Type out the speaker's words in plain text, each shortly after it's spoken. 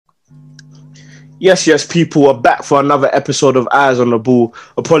Yes, people are back for another episode of Eyes on the Ball.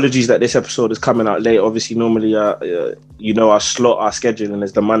 Apologies that this episode is coming out late. Obviously, normally, our scheduling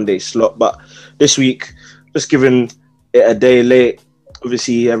is the Monday slot, but this week, just giving it a day late.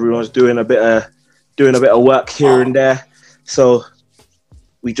 Obviously, everyone's doing a bit of work here and there, so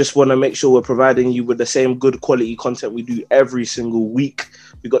we just want to make sure we're providing you with the same good quality content we do every single week.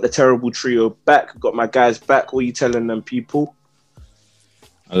 We got the terrible trio back. Got my guys back. What are you telling them, people?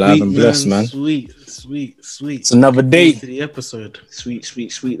 Alive and blessed, man. Sweet. It's another day. To the episode. Sweet.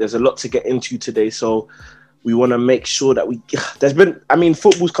 There's a lot to get into today, so we want to make sure that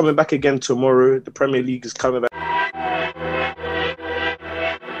football's coming back again tomorrow. The Premier League is coming back.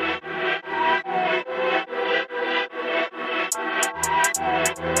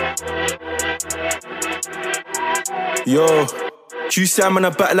 Yo, Tuesday I'm on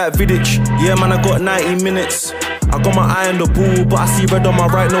a back like Vidic. Yeah, man, I got 90 minutes. I got my eye on the ball, but I see red on my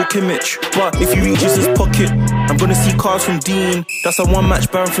right, no Kimmich. But if he reaches his pocket, I'm gonna see cards from Dean. That's a one-match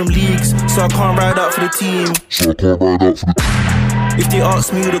ban from leagues, so I can't ride out for the team. If they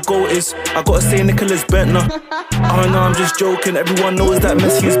ask me who the GOAT is, I gotta say Nicholas Bentner. Oh no, I'm just joking, everyone knows that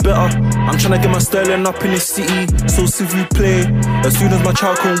Messi is better. I'm trying to get my Sterling up in this city, so s'il vous plaît. As soon as my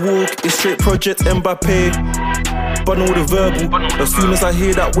child can walk, it's straight Project Mbappe. But know the verbal, as soon as I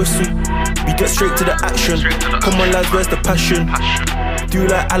hear that whistle, we get straight to the action. Come on lads, where's the passion? Do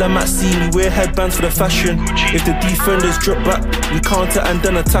like Alan Matsini, wear headbands for the fashion. If the defenders drop back, we counter and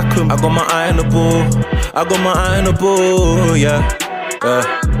then attack them. I got my eye on the ball, yeah.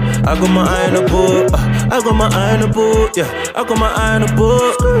 I got my eye on the ball, I got my eye on the ball, yeah. I got my eye on the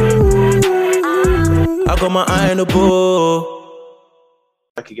ball, I got my eye on the ball.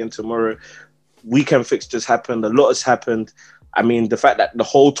 Back again tomorrow. Weekend fixtures happened. A lot has happened. I mean, the fact that the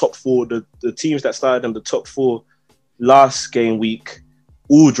whole top four, the teams that started in the top four last game week,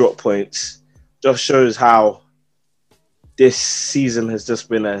 all dropped points, just shows how this season has just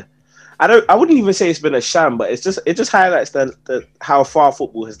been I wouldn't even say it's been a sham, but it just highlights how far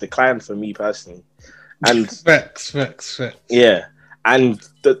football has declined for me personally. And facts. Yeah. And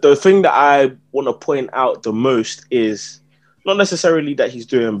the thing that I want to point out the most is not necessarily that he's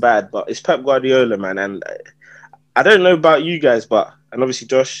doing bad, but it's Pep Guardiola, man. And I don't know about you guys, and obviously,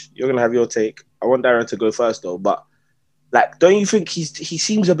 Josh, you're going to have your take. I want Darren to go first, though. But, don't you think he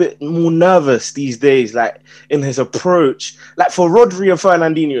seems a bit more nervous these days, in his approach? For Rodri and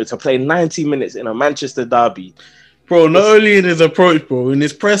Fernandinho to play 90 minutes in a Manchester derby. Bro, not only in his approach, bro, in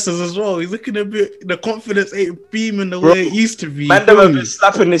his presses as well. He's looking a bit, the confidence ain't beaming the way it used to be. Man, have been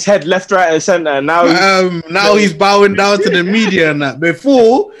slapping his head left, right, and centre. And now he's bowing down to the media and that.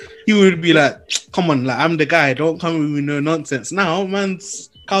 Before, he would be like, come on, I'm the guy. Don't come with no nonsense. Now, man's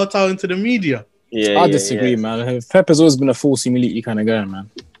kowtowing to the media. I disagree, man. Pep has always been a false humility kind of guy, man.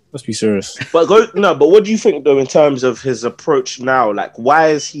 Let's be serious. But what do you think, though, in terms of his approach now? why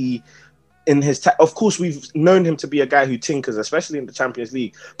is he... of course, we've known him to be a guy who tinkers, especially in the Champions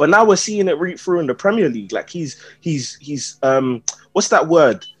League. But now we're seeing it read through in the Premier League. He's what's that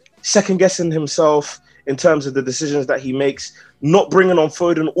word? Second guessing himself in terms of the decisions that he makes. Not bringing on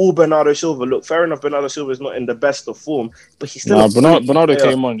Foden or Bernardo Silva. Look, fair enough, Bernardo Silva is not in the best of form, but he's still. Bernardo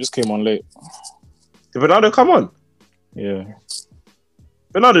came on late. Did Bernardo come on? Yeah.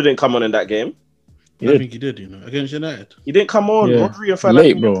 Bernardo didn't come on in that game. I think he did, against United. He didn't come on. Yeah. Rodri and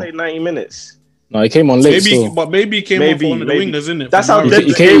Fernandinho played 90 minutes. No, he came on late. Maybe he came on for one of the wingers, isn't it? That's how dead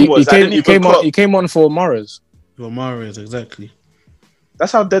the game was. He came on for Mahrez. For Mahrez, exactly.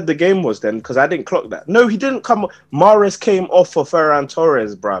 That's how dead the game was then, because I didn't clock that. No, he didn't come. Mahrez came off for Ferran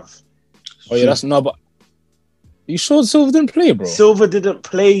Torres, bruv. Oh yeah, that's no. But you sure Silva didn't play, bro? Silva didn't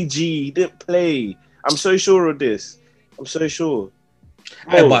play. He didn't play. I'm so sure of this. I'm so sure.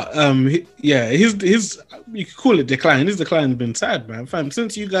 Yeah, but his you could call it decline. His decline has been sad, man. Fam,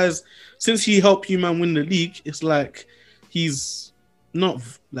 since he helped you, man, win the league, it's like he's not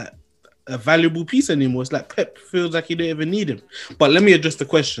a valuable piece anymore. It's like Pep feels like he don't even need him. But let me address the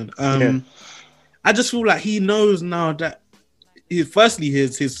question. I just feel like he knows now that his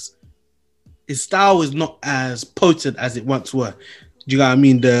style is not as potent as it once were. Do you know what I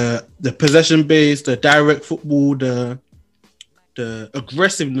mean? The possession base, the direct football, the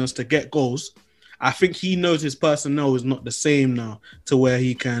aggressiveness to get goals. I think he knows his personnel is not the same now to where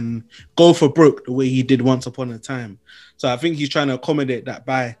he can go for broke the way he did once upon a time. So I think he's trying to accommodate that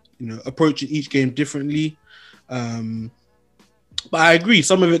by approaching each game differently. But I agree,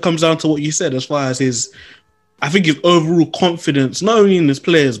 some of it comes down to what you said as far as his overall confidence, not only in his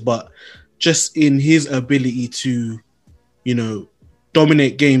players but just in his ability to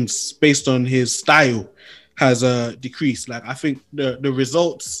dominate games based on his style has decreased. I think the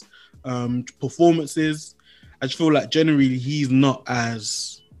results performances. I just feel like generally he's not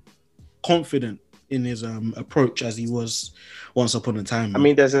as confident in his approach as he was once upon a time. I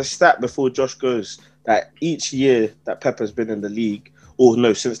mean, there's a stat before Josh goes that each year that Pep has been in the league, or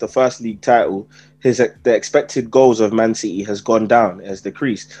no, since the first league title, the expected goals of Man City has gone down, it has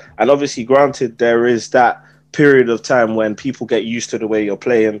decreased. And obviously, granted, there is that period of time when people get used to the way you're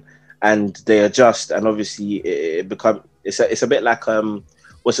playing and they adjust, and obviously it's a bit like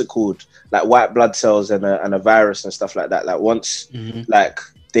what's it called, like white blood cells and a virus and stuff like that. Like once like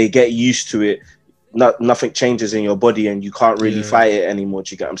they get used to it, nothing changes in your body and you can't really fight it anymore.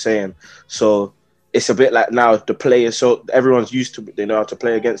 Do you get what I'm saying? So it's a bit like now the players, so everyone's used to it, they know how to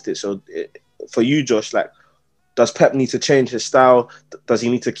play against it. So for you, Josh, like, does Pep need to change his style? Does he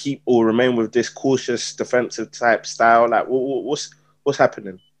need to keep or remain with this cautious defensive type style? Like, what's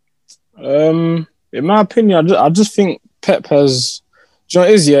happening? In my opinion, I just think Pep has. Do you know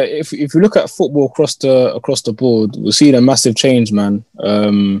what it is? Yeah, if you look at football across the board, we're seeing a massive change, man.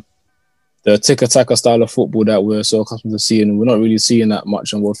 The tiki-taka style of football that we're so accustomed to seeing, we're not really seeing that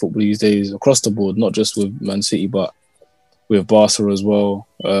much in world football these days across the board, not just with Man City, but with Barca as well.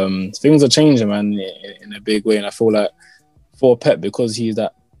 Things are changing, man, in a big way. And I feel like for Pep, because he's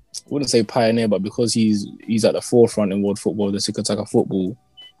that, I wouldn't say pioneer, but because he's at the forefront in world football, the tiki-taka football,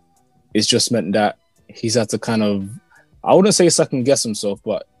 it's just meant that he's had to kind of, I wouldn't say second guess himself,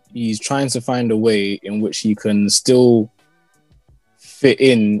 but he's trying to find a way in which he can still fit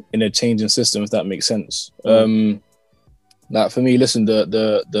in a changing system, if that makes sense. Like for me, listen,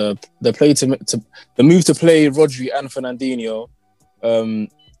 the play the move to play Rodri and Fernandinho,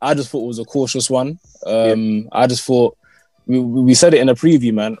 I just thought it was a cautious one. I just thought we said it in a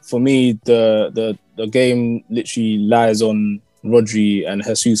preview, man. For me, the game literally lies on Rodri and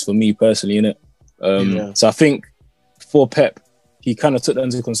Jesus for me personally, innit? So I think for Pep, he kind of took that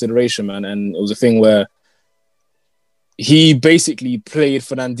into consideration, man, and it was a thing where he basically played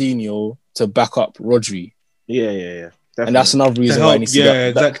Fernandinho to back up Rodri. Yeah. Definitely. And that's another reason why I need to see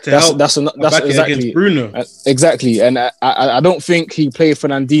that. That's exactly Bruno. Exactly. And I don't think he played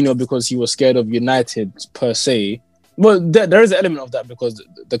Fernandinho because he was scared of United per se. Well, there is an element of that because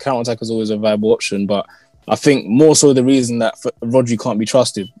the counter-attack is always a viable option, but I think more so the reason that Rodri can't be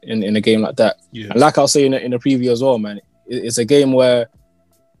trusted in a game like that. Yeah. And like I was saying in the preview as well, man, it's a game where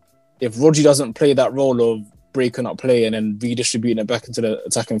if Rodri doesn't play that role of breaking up play and then redistributing it back into the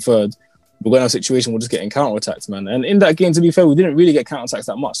attacking third, we're going to have a situation we're just getting counter-attacked, man. And in that game, to be fair, we didn't really get counter-attacked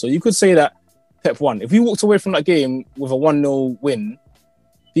that much. So you could say that Pep won. If we walked away from that game with a 1-0 win,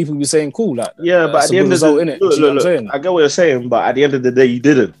 people would be saying, cool. Like, yeah, but at the end of the day, look, I get what you're saying, but at the end of the day, you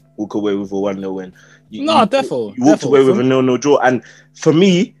didn't walk away with a 1-0 win. You walked away with a 0-0 draw. And for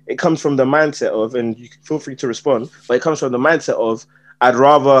me, it comes from the mindset of, and you can feel free to respond, but it comes from the mindset of, I'd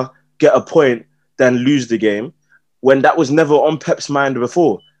rather get a point than lose the game, when that was never on Pep's mind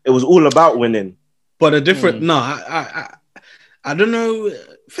before. It was all about winning. But a different, I don't know.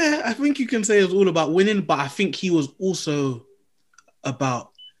 Fair, I think you can say it was all about winning, but I think he was also about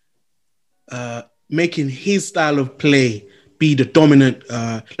making his style of play be the dominant.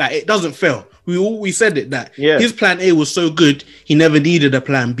 Like, it doesn't fail. We said it that his plan A was so good, he never needed a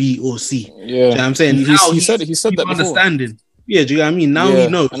plan B or C. Yeah, you know what I'm saying he said that understanding. Yeah, do you know what I mean? Now he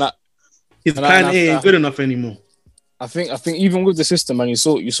knows his plan A ain't good enough anymore. I think even with the system, man, you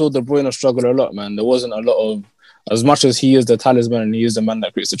saw De Bruyne struggle a lot, man. There wasn't a lot of, as much as he is the talisman and he is the man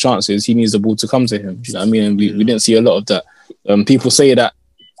that creates the chances, he needs the ball to come to him. Do you know what I mean? And we didn't see a lot of that. People say that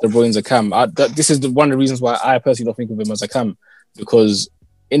De Bruyne's a cam. This is one of the reasons why I personally don't think of him as a cam, because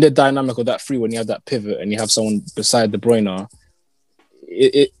in the dynamic of that three, when you have that pivot and you have someone beside De Bruyne,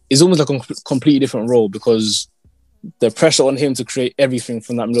 it is almost like a completely different role, because the pressure on him to create everything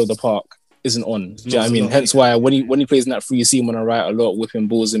from that middle of the park isn't on. Do you know what I mean? Hence why when he plays in that free, you see him on the right a lot, whipping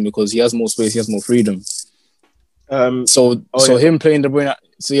balls in, because he has more space, he has more freedom. Him playing De Bruyne,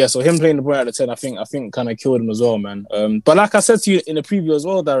 at the 10, I think kind of killed him as well, man. But like I said to you in the preview as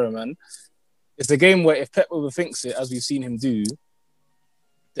well, Darren, man, it's a game where if Pep overthinks it, as we've seen him do,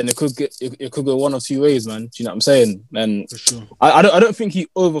 then it could go one of two ways, man. Do you know what I'm saying? And for sure. I don't think he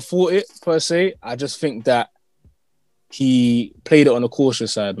overthought it per se. I just think that he played it on the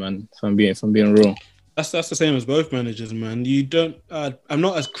cautious side, man. If I'm being real. That's the same as both managers, man. You don't. I'm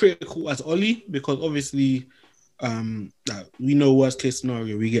not as critical as Oli, because obviously, we know worst case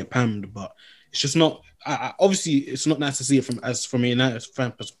scenario, we get pammed, but it's just not. Obviously, it's not nice to see it from a United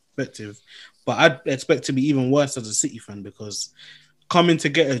fan perspective, but I'd expect to be even worse as a City fan, because coming to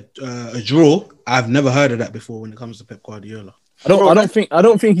get a draw, I've never heard of that before when it comes to Pep Guardiola. I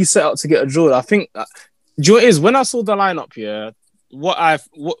don't think he set out to get a draw. I think. Do you know what it is? When I saw the lineup here,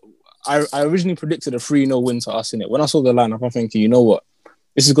 I originally predicted a 3-0 win to us in it. When I saw the lineup, I'm thinking, you know what?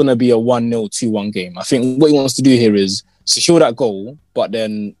 This is going to be a 1-0, 2-1 game. I think what he wants to do here is secure that goal, but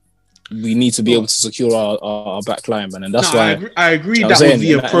then we need to be able to secure our back line, man. And that's why I agree that was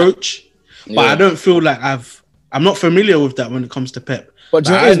the approach, but I don't feel like I'm not familiar with that when it comes to Pep. But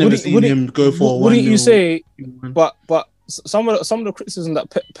like, I've never seen him go for a 1-0. Wouldn't you say? But some of the criticism that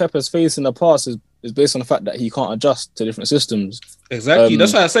Pep has faced in the past is based on the fact that he can't adjust to different systems. Exactly.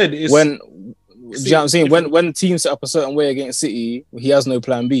 That's why I said you know what I'm saying? When teams set up a certain way against City, he has no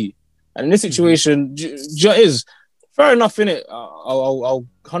plan B. And in this situation, is fair enough, innit? I'll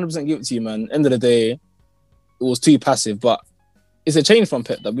 100% give it to you, man. End of the day, it was too passive, but it's a change from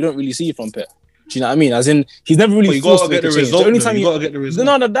Pep that we don't really see from Pep. Do you know what I mean? As in, he's never really forced to make a change. The only time you gotta get the result.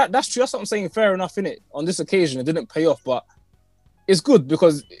 No, that's true. That's what I'm saying. Fair enough, innit? On this occasion, it didn't pay off, but it's good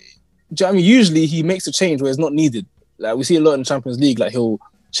because, do you know what I mean? Usually, he makes a change where it's not needed. Like we see a lot in the Champions League, like he'll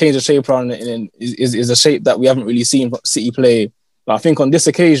change the shape around it, and is a shape that we haven't really seen City play. But I think on this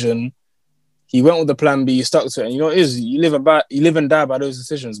occasion, he went with the plan B, stuck to it, and you know what it is? You live and die by those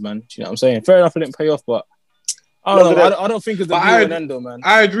decisions, man. Do you know what I'm saying? Fair enough, it didn't pay off, but I don't think it's the be and end, though, man.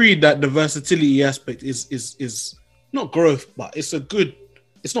 I agree that the versatility aspect is not growth, but it's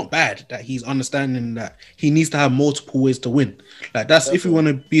not bad that he's understanding that he needs to have multiple ways to win. Like that's if you want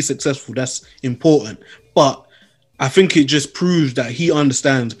to be successful, that's important. But I think it just proves that he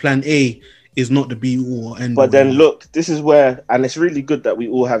understands plan A is not the be all end. But then look, this is where, and it's really good that we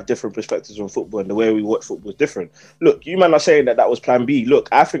all have different perspectives on football and the way we watch football is different. Look, you man are saying that was plan B. Look,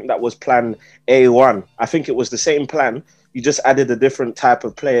 I think that was plan A1. I think it was the same plan. You just added a different type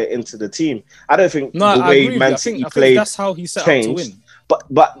of player into the team. I don't think the way Man City played that's how he set changed. Up to win.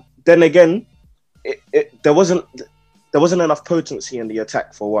 But then again, there wasn't enough potency in the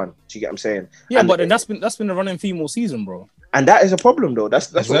attack for one. Do you get what I'm saying? Yeah, and but then that's been the running theme all season, bro. And that is a problem, though. That's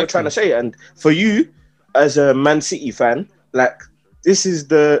exactly what we're trying to say. And for you, as a Man City fan, like this is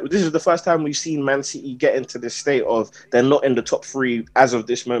the first time we've seen Man City get into this state of they're not in the top three as of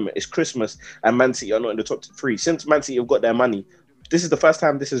this moment. It's Christmas and Man City are not in the top three. Since Man City have got their money, this is the first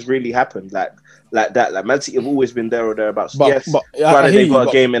time this has really happened. Like that. Like Man City have always been there or thereabouts. But they've got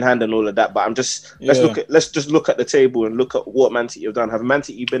a game in hand and all of that. But I'm just let's just look at the table and look at what Man City have done. Have Man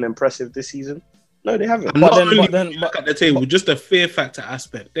City been impressive this season? No, they haven't. But look at the table, just the fear factor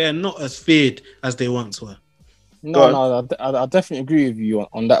aspect. They're not as feared as they once were. No, I definitely agree with you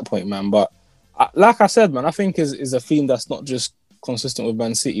on that point, man. But like I said, man, I think is a theme that's not just consistent with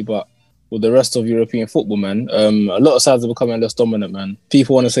Man City, but with the rest of European football, man. A lot of sides are becoming less dominant, man.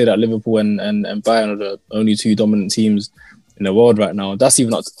 People want to say that Liverpool and Bayern are the only two dominant teams in the world right now. That's even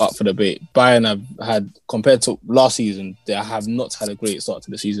not up for debate. Bayern have had, compared to last season, they have not had a great start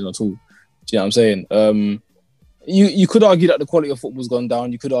to the season at all. Do you know what I'm saying? You could argue that the quality of football's gone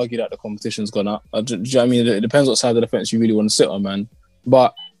down. You could argue that the competition's gone up. Do you know what I mean? It depends what side of the fence you really want to sit on, man.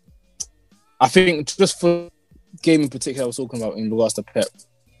 But I think just for game in particular I was talking about in regards to Pep,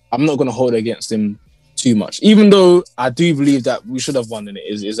 I'm not going to hold it against him too much. Even though I do believe that we should have won in it.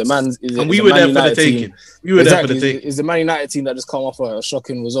 We were there for the taking. We were there for the taking. It's the Man United team that just come off a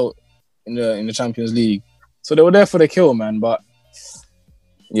shocking result in the Champions League. So they were there for the kill, man. But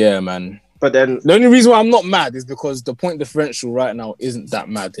yeah, man. But then the only reason why I'm not mad is because the point differential right now isn't that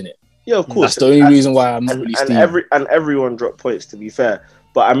mad, innit? Yeah, of course. That's the only reason why I'm not really steaming. And everyone dropped points, to be fair.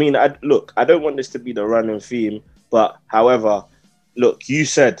 But I mean, I don't want this to be the running theme. But however, look, you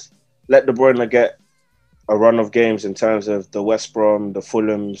said let De Bruyne get a run of games in terms of the West Brom, the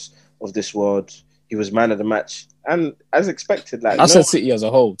Fulhams of this world. He was man of the match, and as expected, like I said, City as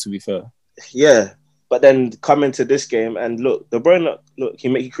a whole. To be fair, yeah. But then come into this game and look, De Bruyne,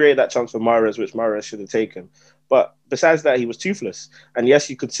 he created that chance for Mahrez, which Mahrez should have taken. But besides that, he was toothless. And yes,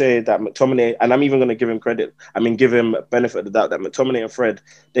 you could say that McTominay, and I'm even going to give him credit. I mean, give him benefit of the doubt that McTominay and Fred,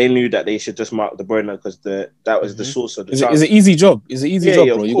 they knew that they should just mark De Bruyne because that was the source of the chance. It's an easy job. It's an easy job,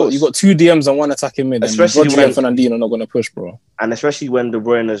 bro. You got two DMs and one attacking mid. Especially when Fernandinho are not going to push, bro. And especially when De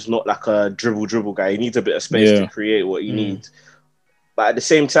Bruyne is not like a dribble guy. He needs a bit of space to create what he needs. But at the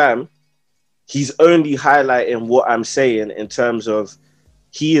same time, he's only highlighting what I'm saying in terms of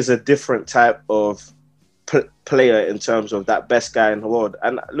he is a different type of player in terms of that best guy in the world.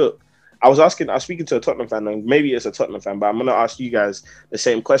 And look, I was speaking to a Tottenham fan, and maybe it's a Tottenham fan, but I'm going to ask you guys the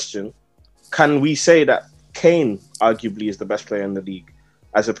same question. Can we say that Kane arguably is the best player in the league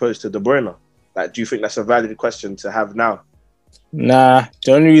as opposed to De Bruyne? Like, do you think that's a valid question to have now? Nah,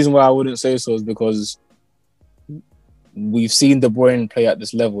 the only reason why I wouldn't say so is because we've seen De Bruyne play at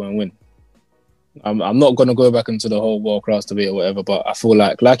this level and win. I'm not going to go back into the whole world-class debate or whatever, but I feel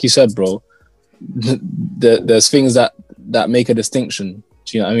like you said, bro, there's things that make a distinction. Do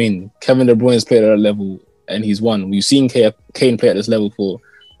Do you know what I mean? Kevin De Bruyne's played at that level and he's won. We've seen Kane play at this level for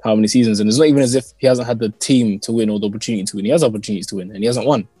how many seasons, and it's not even as if he hasn't had the team to win or the opportunity to win. He has opportunities to win and he hasn't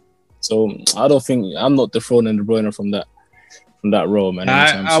won. So I'm not dethroning De Bruyne from that role, man.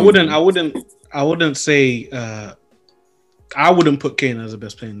 I wouldn't say I wouldn't put Kane as the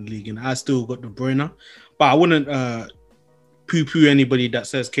best player in the league, and I still got De Bruyne, but I wouldn't poo-poo anybody that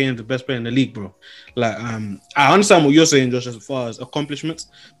says Kane's the best player in the league, bro. Like, I understand what you're saying, Josh, as far as accomplishments,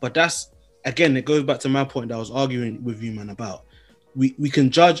 but that's, again, it goes back to my point that I was arguing with you, man, about we can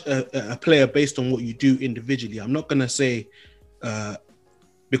judge a player based on what you do individually. I'm not gonna say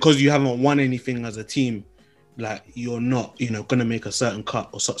because you haven't won anything as a team, like you're not, gonna make a certain cut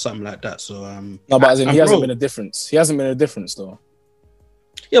or something like that. So no, but as in he hasn't been a difference. He hasn't been a difference though.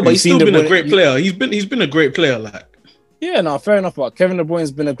 Yeah, but he's still been a great player. He's been a great player. Like, yeah, no, fair enough. But Kevin De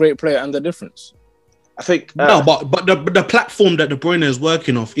Bruyne's been a great player and the difference. I think no, but the platform that De Bruyne is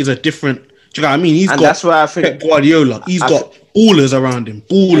working off is a different. Do you know what I mean? He's got that's why I think Pep Guardiola. He's got ballers around him.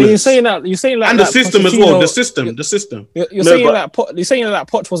 Ballers. You're saying that, and the system as well. The system. You're saying that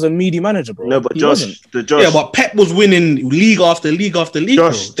Poch was a meaty manager, bro. No, but Josh. Yeah, but Pep was winning league after league after league.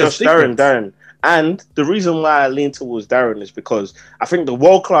 Josh, Darren. And the reason why I lean towards Darren is because I think the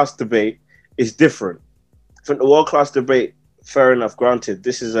world-class debate is different. I think the world-class debate, fair enough, granted,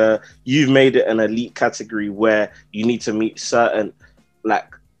 this is you've made it an elite category where you need to meet certain,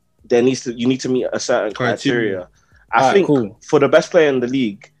 you need to meet a certain criteria. I think for the best player in the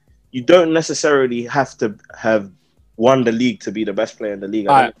league, you don't necessarily have to have won the league to be the best player in the league.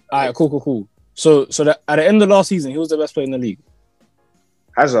 All right, cool. So that at the end of last season, he was the best player in the league.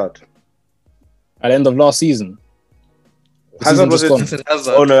 Hazard. At the end of last season. Hazard wasn't.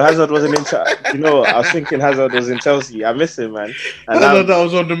 Oh no, Hazard wasn't in Chelsea. You know what? I was thinking Hazard was in Chelsea. I miss him, man. Hazard that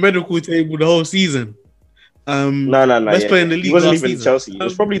was on the medical table the whole season. No. Best player in the league. He wasn't even in Chelsea. It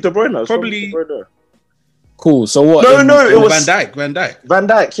was probably De Bruyne. Probably. Cool. So what? No, it was Van Dijk. Van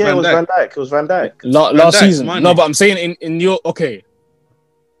Dijk. Yeah, it was Van Dijk. Last season. No, but I'm saying in your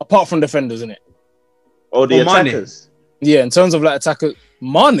apart from defenders, innit? Oh, the attackers. Yeah, in terms of attacker,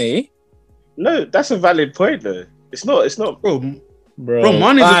 Mane. No, that's a valid point though. It's not. Bro,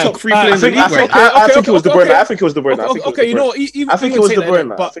 Mane is the top 3 player in the league. I think it was De Bruyne. I think it was De Bruyne. Okay, you know what? I think it was De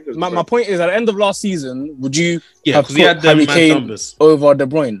Bruyne. But my point is, at the end of last season, would you have put Harry Kane over De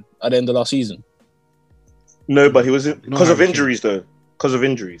Bruyne at the end of last season? No, but he was because of injuries though. Because of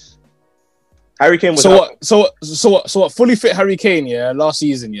injuries. Harry Kane was so what? Fully fit Harry Kane, last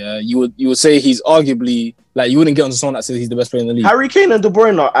season, you would say he's arguably you wouldn't get onto someone that says he's the best player in the league. Harry Kane and De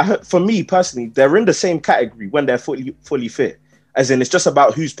Bruyne, for me personally, they're in the same category when they're fully fit. As in, it's just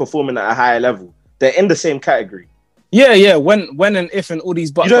about who's performing at a higher level. They're in the same category. Yeah. When and if and all these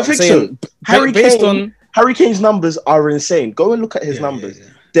buts. You don't think so? Harry Kane's numbers are insane. Go and look at his numbers. Yeah.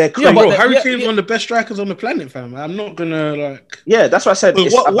 They're crazy. Bro, Harry Kane's one of the best strikers on the planet, fam. I'm not gonna Yeah, that's what I said. De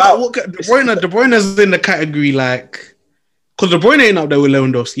Bruyne's in the category because De Bruyne ain't up there with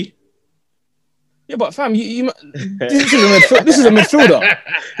Lewandowski. Yeah, but fam, this is a midfielder.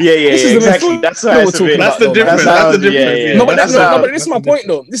 Yeah, exactly. That's the difference. No, but this is my point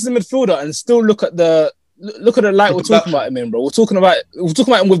though. This is a midfielder, and still look at the light we're talking about him in, bro. We're talking about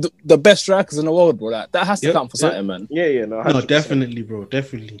him with the best strikers in the world, bro. That has to count for something, man. Yeah, no, definitely, bro,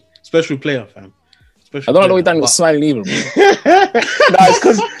 definitely. Special player, fam. I don't know what Daniel was smiling either, bro. It's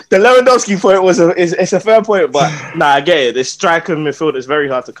because the Lewandowski point it's a fair point, but I get it. The striker and midfielder is very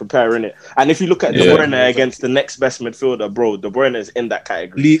hard to compare, innit? And if you look at De Bruyne against the next best midfielder, bro, De Bruyne is in that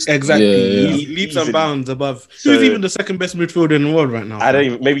category. Exactly. He leaps and bounds above. Who's even the second best midfielder in the world right now? I don't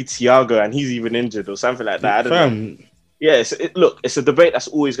even, maybe Thiago, and he's even injured or something like that. I don't know. Yeah, it's a debate that's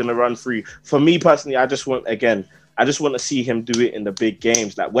always going to run through. For me personally, I just want to see him do it in the big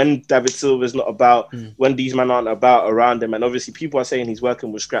games. Like when David Silva's not about, when these men aren't about around him. And obviously people are saying he's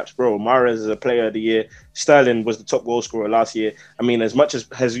working with scraps, bro. Mahrez is a player of the year. Sterling was the top goal scorer last year. I mean, as much as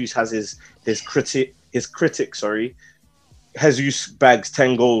Jesus has his critic, Jesus bags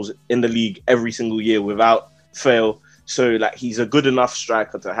 10 goals in the league every single year without fail. So he's a good enough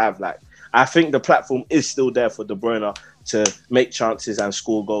striker to have. I think the platform is still there for De Bruyne to make chances and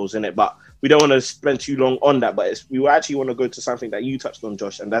score goals in it. But we don't want to spend too long on that, but we actually want to go to something that you touched on,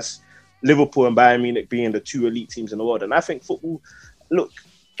 Josh, and that's Liverpool and Bayern Munich being the 2 elite teams in the world. And I think football, look,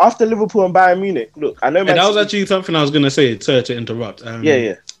 after Liverpool and Bayern Munich, look, I know... that was actually something I was going to say, sorry to interrupt.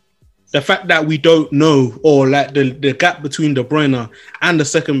 Yeah. The fact that we don't know, or the gap between De Bruyne and the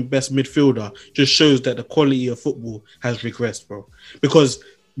second best midfielder just shows that the quality of football has regressed, bro. Because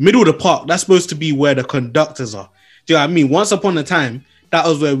middle of the park, that's supposed to be where the conductors are. Do you know what I mean? Once upon a time, that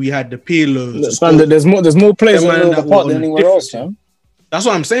was where we had the Pirlos. There's more players in the park than anywhere else, man. That's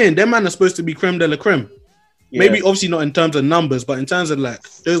what I'm saying. Them man are supposed to be creme de la creme. Yeah. Maybe obviously not in terms of numbers, but in terms of like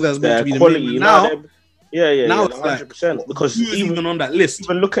those guys meant to be quality. the main. Now, now it's 100%. like, Because who's even on that list?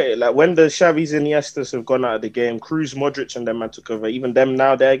 Even look at it, like when the Xavis and Iniestas have gone out of the game, Cruz, Modric, and them man took over. Even them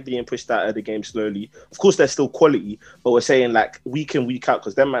now, they're being pushed out of the game slowly. Of course, they're still quality, but we're saying like week in, week out,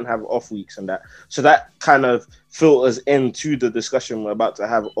 because them man have off weeks and that. So that kind of filters into the discussion we're about to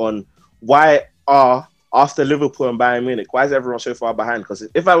have on why after Liverpool and Bayern Munich, why is everyone so far behind? Because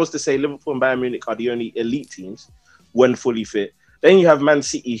if I was to say Liverpool and Bayern Munich are the only elite teams when fully fit, then you have Man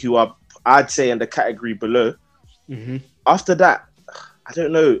City, who are, I'd say, in the category below. Mm-hmm. After that, I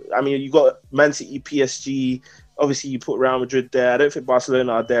don't know. I mean, you got Man City, PSG. Obviously, you put Real Madrid there. I don't think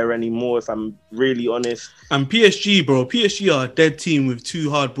Barcelona are there anymore, if I'm really honest. And PSG, bro. PSG are a dead team with 2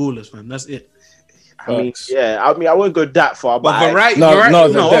 hard ballers, man. That's it. I mean, I won't go that far, but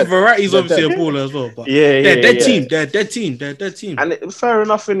Verratti's obviously a baller as well. But they're a dead team. They're a dead team. And fair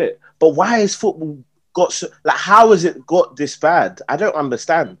enough, innit? But why is football got so, like, how has it got this bad? I don't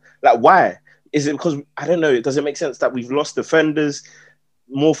understand. Like, why? Is it because, I don't know, it doesn't make sense that we've lost defenders,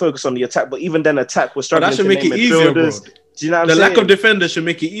 more focus on the attack, but even then attack, we're struggling that should make it easier, bro. Do you know what I'm saying? The lack of defenders should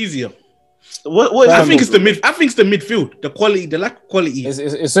make it easier. What I think it's the midfield, the quality, the lack of quality.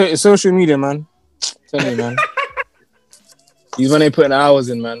 It's social media, man. I'm telling you, man. These when they putting hours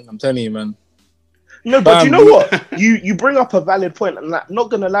in, man. I'm telling you, man. No, but you know what? You bring up a valid point, and I'm not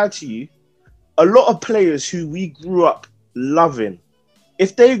gonna lie to you. A lot of players who we grew up loving,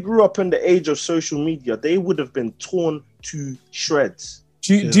 if they grew up in the age of social media, they would have been torn to shreds.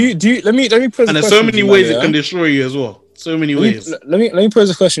 Do you let me pose and there's so many ways it can destroy you as well. So many ways. Let me pose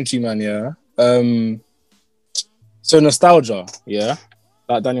a question to you, man. Yeah. So nostalgia, yeah,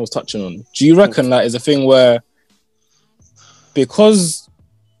 like Daniel was touching on. Do you reckon that is a thing where, because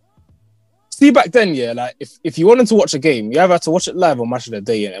see back then, yeah, like if you wanted to watch a game, you either had to watch it live or Match of the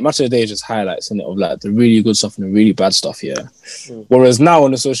Day, and Match of the Day is just highlights in it of like the really good stuff and the really bad stuff, yeah. Whereas now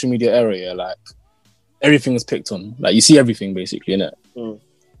in the social media era, yeah, like everything is picked on, like you see everything basically in it.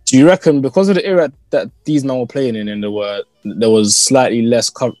 Do you reckon because of the era that these men were playing in, and there was slightly less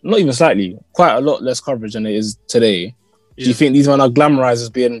not even slightly, quite a lot less coverage than it is today? Do you think these men are glamorized as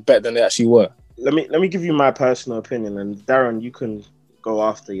being better than they actually were? Let me give you my personal opinion, and Darren, you can go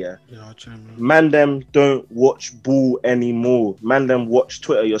after. Man, them don't watch ball anymore. Man, them watch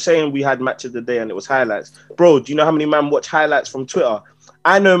Twitter. You're saying we had Match of the Day and it was highlights, bro. Do you know how many man watch highlights from Twitter?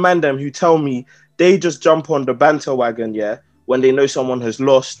 I know man them who tell me they just jump on the banter wagon, yeah, when they know someone has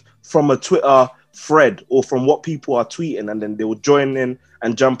lost from a Twitter thread or from what people are tweeting, and then they will join in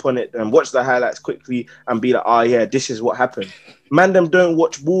and jump on it and watch the highlights quickly and be like, oh yeah, this is what happened. Man, them don't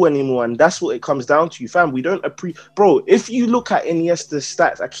watch ball anymore, and that's what it comes down to, fam. We don't bro, if you look at Iniesta's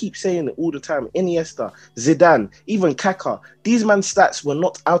stats, I keep saying it all the time, Iniesta, Zidane, even Kaká, these man's stats were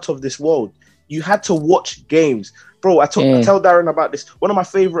not out of this world. You had to watch games. Bro, I tell Darren about this. One of my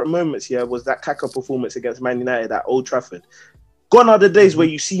favorite moments here was that Kaká performance against Man United at Old Trafford. Gone are the days where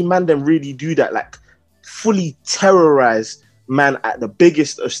you see man them really do that, like fully terrorize man at the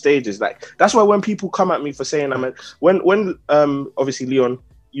biggest of stages. Like that's why when people come at me for saying, I mean, when obviously Leon,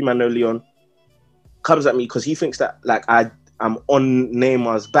 you man know Leon, comes at me because he thinks that like I'm on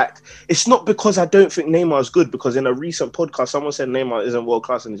Neymar's back. It's not because I don't think Neymar is good, because in a recent podcast someone said Neymar isn't world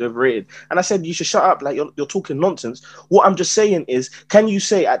class and he's overrated, and I said you should shut up, like you're talking nonsense. What I'm just saying is, can you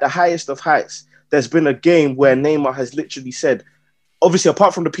say at the highest of heights there's been a game where Neymar has literally said, obviously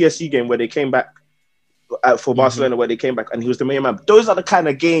apart from the PSG game where they came back for Barcelona, where they came back and he was the main man. Those are the kind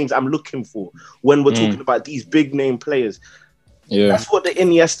of games I'm looking for when we're talking about these big name players. Yeah, that's what the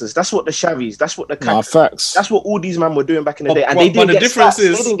Iniestas, that's what the Xavis, that's what the facts. That's what all these men were doing back in the day, and they didn't get stats.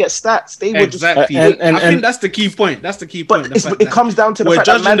 They didn't get stats. They were just I think that's the key point. That's the key point. But it comes down to the fact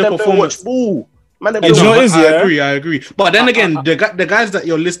that man them don't watch ball. Man, I agree. But then again, the guys that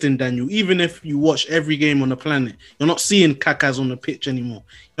you're listing, Daniel, even if you watch every game on the planet, you're not seeing Kaká's on the pitch anymore.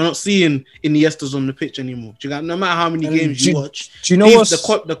 You're not seeing Iniesta's on the pitch anymore. No matter how many games you watch, do you know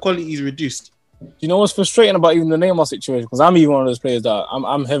the quality is reduced. Do you know what's frustrating about even the Neymar situation? Because I'm even one of those players that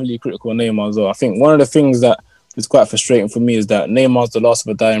I'm heavily critical of Neymar as well. I think one of the things that is quite frustrating for me is that Neymar's the last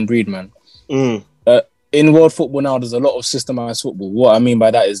of a dying breed, man. In world football now, there's a lot of systemized football. What I mean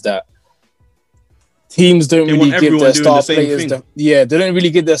by that is that teams don't really give their star players they don't really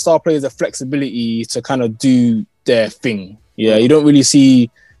give their star players the flexibility to kind of do their thing. Yeah, you don't really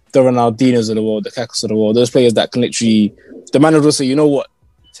see the Ronaldinhos of the world, the Kakas of the world, those players that can literally, the manager will say, you know what,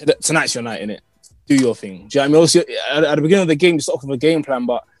 tonight's your night, innit? Do your thing. Do you know what I mean? Also, at the beginning of the game, you start off with a game plan,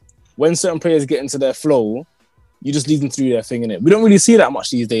 but when certain players get into their flow, you just lead them through their thing, innit? We don't really see that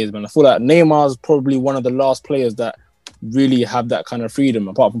much these days, man. I feel like Neymar's probably one of the last players that really have that kind of freedom,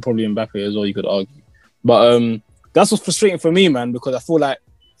 apart from probably Mbappe as well, you could argue. But that's what's frustrating for me, man, because I feel like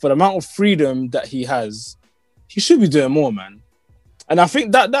for the amount of freedom that he has, he should be doing more, man. And I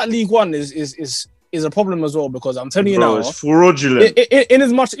think that League One is a problem as well, because I'm telling you now, it's fraudulent. In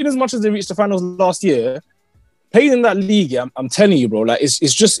as much as they reached the finals last year, playing in that league, I'm telling you, bro, like it's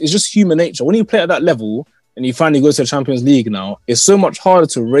just human nature. When you play at that level and you finally go to the Champions League now, it's so much harder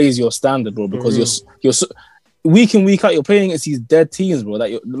to raise your standard, bro, because you're so, week in, week out, you're playing against these dead teams, bro.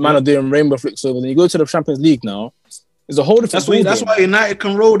 Like the man are doing rainbow flicks over. Then you go to the Champions League now, it's a whole different. That's why United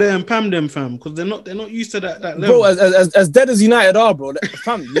can roll there and pam them, fam, because they're not used to that level. Bro, as dead as United are, bro,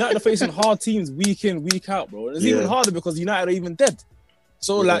 fam, United are facing hard teams week in, week out, bro. And it's even harder because United are even dead.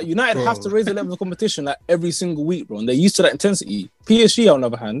 So like United have to raise the level of competition like every single week, bro. And they're used to that intensity. PSG, on the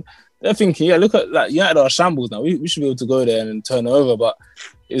other hand, they're thinking, look at like United are shambles now. We should be able to go there and turn over, but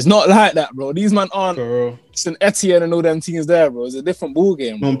it's not like that, bro. These men aren't St. Etienne and all them teams there, bro. It's a different ball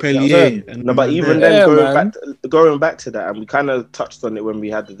game. Montpellier. No, but even then, going back to that, and we kind of touched on it when we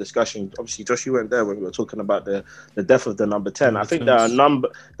had the discussion. Obviously, Josh, you weren't there when we were talking about the death of the number 10. I think there are number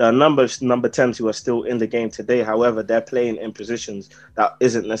 10s who are still in the game today. However, they're playing in positions that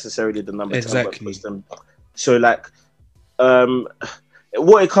isn't necessarily the number 10. Exactly. So, like,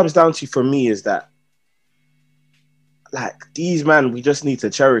 what it comes down to for me is that, like, these men, we just need to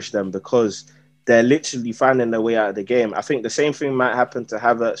cherish them because they're literally finding their way out of the game. I think the same thing might happen to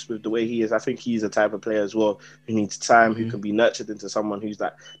Havertz with the way he is. I think he's a type of player as well who needs time, who can be nurtured into someone who's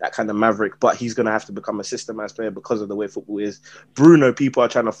that kind of maverick, but he's going to have to become a systemized player because of the way football is. Bruno, people are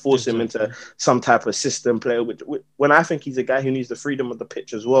trying to force him into some type of system player, which, when I think he's a guy who needs the freedom of the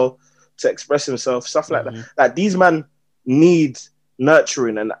pitch as well to express himself, stuff like that. Like, these men need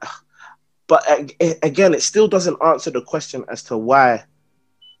nurturing, and but again, it still doesn't answer the question as to why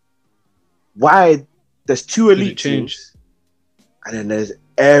there's two elite teams and then there's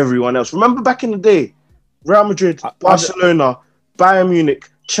everyone else. Remember back in the day, Real Madrid, Barcelona, Bayern Munich,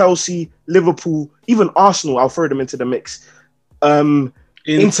 Chelsea, Liverpool, even Arsenal, I'll throw them into the mix.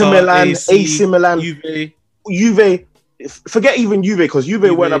 Inter Milan, AC Milan, Juve. Forget even Juve, because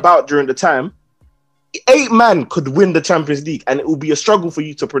Juve weren't about during the time. 8 men could win the Champions League, and it will be a struggle for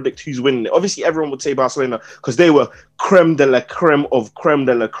you to predict who's winning it. Obviously, everyone would say Barcelona because they were creme de la creme of creme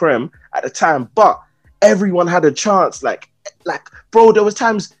de la creme at the time, but everyone had a chance. Like, bro, there was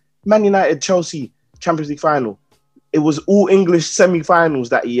times Man United, Chelsea, Champions League final. It was all English semi-finals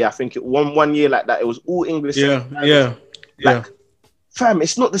that year. I think one year like that. It was all English. Yeah. Fam,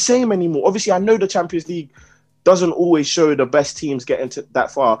 it's not the same anymore. Obviously, I know the Champions League doesn't always show the best teams getting to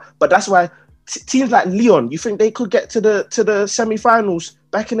that far, but that's why teams like Lyon, you think they could get to the semi-finals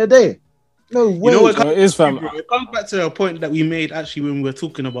back in the day? No way. You know what it is, fam? It comes back to a point that we made actually when we were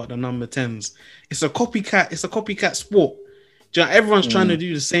talking about the number 10s. It's a copycat sport. Everyone's trying to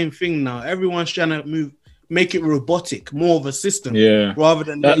do the same thing now. Everyone's trying to make it robotic, more of a system, rather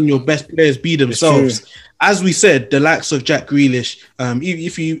than letting your best players be themselves. As we said, the likes of Jack Grealish, I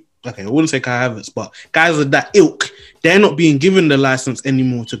wouldn't say Kai Havertz, but guys of that ilk, they're not being given the license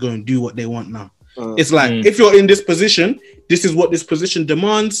anymore to go and do what they want now. It's like, if you're in this position, this is what this position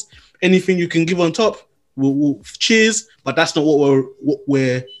demands. Anything you can give on top, we'll cheers, but that's not what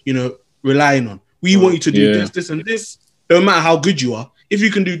we're relying on. We want you to do this, and this. No matter how good you are, if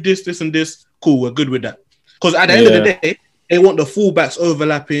you can do this, and this, cool, we're good with that. Because at the end of the day, they want the fullbacks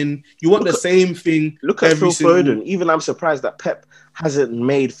overlapping. You want the same thing. Look at Phil Foden. Even I'm surprised that Pep hasn't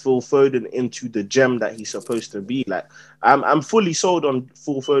made Phil Foden into the gem that he's supposed to be. Like, I'm fully sold on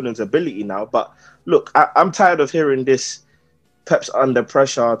Phil Foden's ability now. But look, I'm tired of hearing this. Pep's under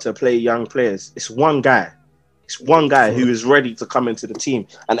pressure to play young players. It's one guy. Who is ready to come into the team.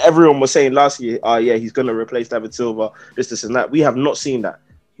 And everyone was saying last year, he's going to replace David Silva, this and that. We have not seen that.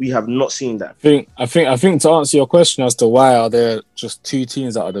 I think to answer your question as to why are there just 2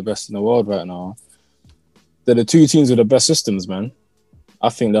 teams that are the best in the world right now, they're the 2 teams with the best systems, man. I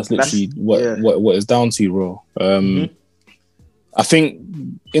think that's literally what it's down to, bro. I think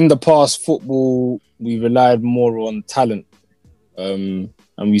in the past, football, we relied more on talent.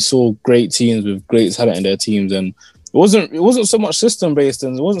 And we saw great teams with great talent in their teams, and it wasn't so much system based,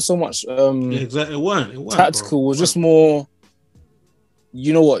 and it wasn't so much exactly. It wasn't bro. Tactical. It was just more,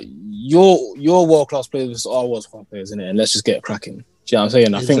 you know what, your world class players versus our world class players, innit? And let's just get cracking. Do you know what I'm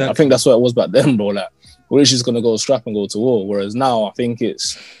saying? Exactly. I think that's what it was back then, bro. Like, we're just gonna go scrap and go to war. Whereas now, I think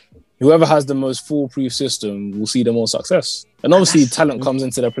it's whoever has the most foolproof system will see the more success. And obviously, talent comes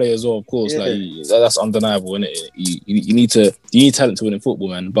into the play as well, of course. Like, that's undeniable, innit? You need talent to win in football,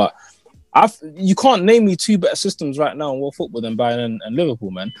 man. But you can't name me 2 better systems right now in world football than Bayern and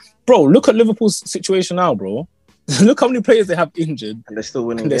Liverpool, man. Bro, look at Liverpool's situation now, bro. Look how many players they have injured, and they're still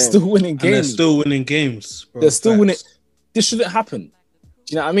winning. and they're games. still winning And they're games. still winning games. Bro. They're still winning. Facts. This shouldn't happen.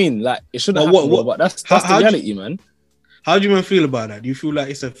 Do you know what I mean? Like it shouldn't But happen. what- But that's how- the how do you- reality, man. How do you man feel about that? Do you feel like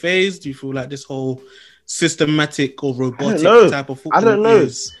it's a phase? Do you feel like this whole systematic or robotic know. type of football I don't know.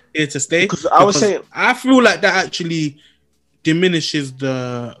 is here to stay? Because I was saying- I feel like that actually diminishes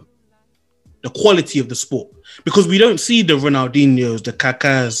the quality of the sport, because we don't see the Ronaldinhos, the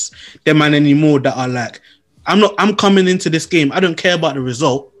Kakas, them man anymore that are like, I'm coming into this game, I don't care about the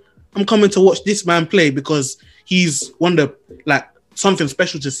result. I'm coming to watch this man play because he's one of the, like, something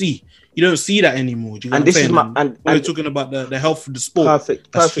special to see. You don't see that anymore. Do you know And what I'm this is saying? my- And and- when we're and- talking about the health of the sport,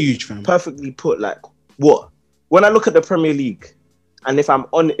 Perfect. that's huge, fam. Perfectly put. Like what? When I look at the Premier League, and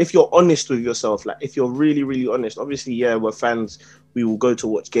if you're honest with yourself, like if you're really, really honest, obviously, yeah, we're fans. We will go to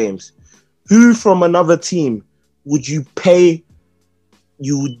watch games. Who from another team would you pay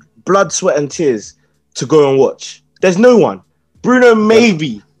you blood, sweat, and tears to go and watch? There's no one. Bruno,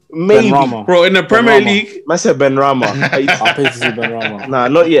 maybe. Benrahma. Bro, in the Premier Benrahma. League, I said Benrahma. I pay to see Benrahma. Nah,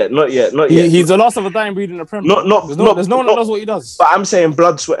 not yet. He's the last of a dying breed in the Premier. There's no one that does what he does. But I'm saying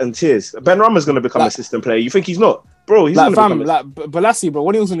blood, sweat, and tears. Benrahma's going to become Like- assistant player. You think he's not? Bro, he's Like going to fam, like Balassi, bro.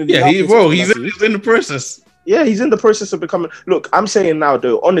 When he was in the league, yeah, I played he's Balassi. in the process. Yeah, he's in the process of becoming. Look, I'm saying now,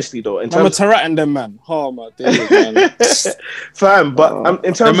 though, honestly, though, in I'm a terms, Tarat and them, man. Oh my days, man. fam, but in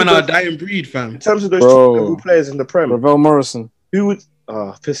Them terms men of are those, dying breed, fam. in terms of those Bro. two players in the Prem, Ravel Morrison. who would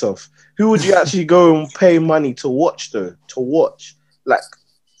piss off? Who would you actually go and pay money to watch, though? To watch, like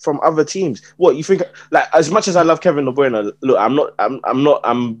from other teams. What you think? Like, as much as I love Kevin De Bruyne, look,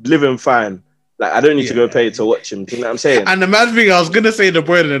 I'm living fine. Like, I don't need to go pay to watch him. Do you know what I'm saying? And the mad thing, I was gonna say De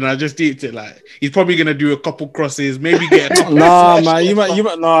Bruyne, and I just deeped it. Like, he's probably gonna do a couple crosses, maybe get a couple Nah, flash man. You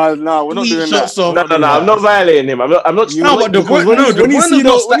shots might. Nah. We're not doing shots that. off. No, I'm not violating him. I'm not. No, but De because Bruyne, when no, you- De when you see Bruyne's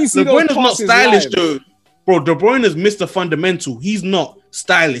those- not. when you see De those Bruyne's not passes stylish, live. though. Bro, De Bruyne is Mr. Fundamental. He's not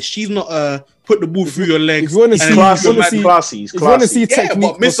stylish. He's not put the ball through your legs. if you wanna and see- then classy, you go mad. classy. He's If you want to classy. see Yeah,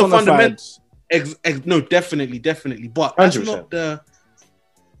 technique, but Mr. personified. No, definitely. But that's 100%.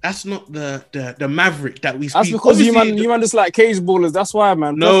 not the maverick that we speak. That's because you Obviously, man just like cage ballers. That's why,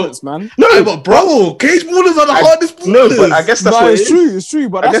 man. No. Preference, man. No, but bro, cage ballers are the hardest ballers. No, but I guess that's No, what it's it is. true. It's true.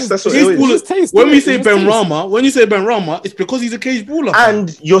 But I guess that's what it's it is. it's just taste, when innit? we It's say just taste. Ben Rama, it's because he's a cage baller.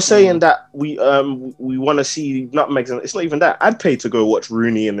 And you're saying that we want to see nutmegs, and it's not even that. I'd pay to go watch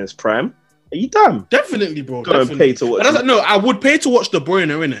Rooney in his prime. Are you dumb? Definitely, bro. Go and Definitely. pay to watch. And no, I would pay to watch De Bruyne,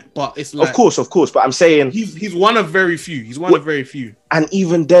 innit? But it's like, Of course. But I'm saying, he's one of very few. He's one of very few. and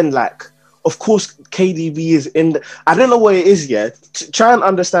even then, like, of course, KDB is in. I don't know what it is yet. Try and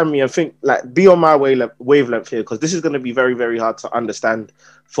understand me and think, like, be on my wavelength here, because this is going to be very, very hard to understand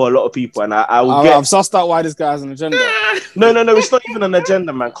for a lot of people. And I will I've sussed out why this guy has an agenda. no. It's not even an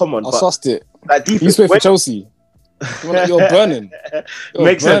agenda, man. Come on, I but sussed it. like, deep, You play for Chelsea. You're burning. You're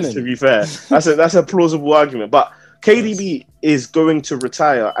makes burning. sense, to be fair. That's a plausible argument. But KDB is going to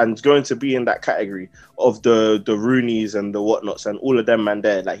retire and going to be in that category of the Rooneys and the whatnots and all of them, man.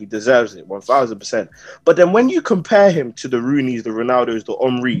 There, like, he deserves it 1000%. But then when you compare him to the Rooneys, the Ronaldos, the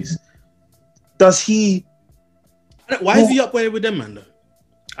Henrys, does he? Why is he up there with them, man? Though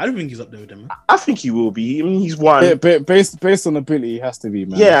I don't think he's up there with them, man. I think he will be. I mean, he's one. Based on ability, he has to be,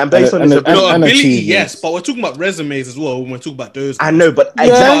 man. Yeah, and based on his ability. No, ability, achievements. yes, but we're talking about resumes as well when we're talking about those. I know, but Yeah,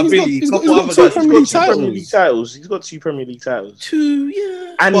 exactly. he's got Couple other two guys. Premier League titles. He's got 2 Premier League titles. Two,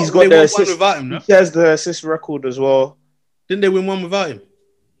 yeah. And he's got they the won one assist. without him, no? He has the assist record as well. Didn't they win one without him?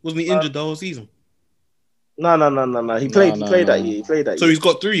 Wasn't he injured the whole season? No. He played No, that no. year. He played that So year. he's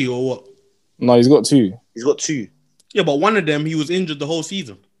got 3 or what? No, he's got 2. He's got 2. Yeah, but one of them he was injured the whole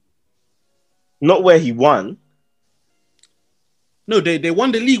season. Not where he won. No, they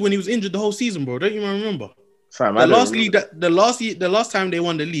won the league when he was injured the whole season, bro. Don't you even remember? Fam, The I don't last remember. league the last time they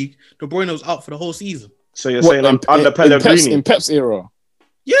won the league, De Bruyne was out for the whole season. So you're saying under in Pellegrini? Pep's era.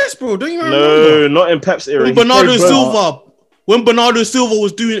 Yes, bro. Don't you even No, remember? not in Pep's era. When He's Bernardo played both. Silva, when Bernardo Silva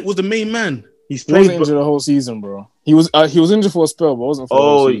was the main man. He's He wasn't played. injured the whole season, bro. He was injured for a spell, but wasn't for the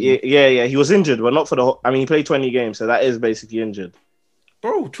Oh whole season. yeah. He was injured, but not for the whole. I mean, he played 20 games, so that is basically injured.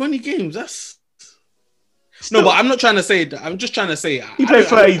 Bro, 20 games. That's no, but I'm not trying to say that. I'm just trying to say He played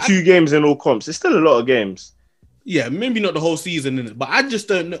 32 games in all comps. It's still a lot of games. yeah, maybe not the whole season in it, but I just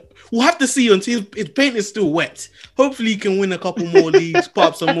don't know. We'll have to see until his paint is still wet. Hopefully, he can win a couple more leagues, put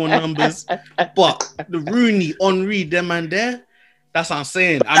up some more numbers. But the Rooney, Henry, them and there, that's what I'm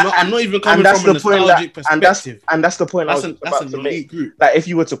saying. I'm not even coming from a nostalgic perspective. And that's the point I was That's about an to elite make. group. Like, if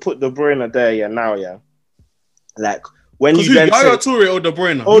you were to put De Bruyne there, like when Because you then say, Yaya Toure or De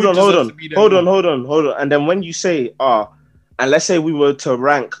Bruyne? hold Who on, deserves to be there more? and then when you say, and let's say we were to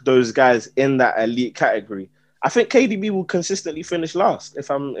rank those guys in that elite category, I think KDB will consistently finish last.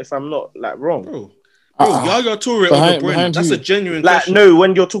 If I'm not like wrong. Bro, Yaya Toure or De Bruyne? That's a genuine question. No,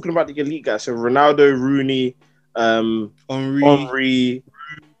 when you're talking about the elite guys, so Ronaldo, Rooney, Henry,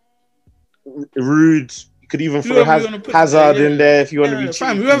 Rude. You could even throw Hazard in there if you want to be cheap.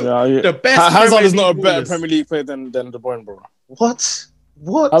 The best. Hazard is not a better Premier League player than De Bruyne, bro. What?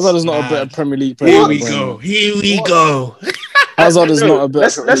 Player. Here we go. Hazard is not a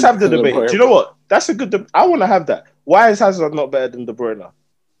better. Let's have the debate. Do you know what? That's a good. I want to have that. Why is Hazard not better than De Bruyne?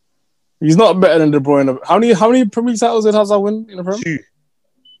 He's not better than De Bruyne. How many Premier League titles did Hazard win in the Premier? 2.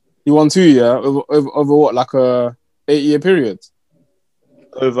 He won 2, yeah, over what, like a 8-year period?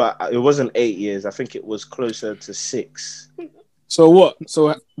 It wasn't 8 years. I think it was closer to 6. So what?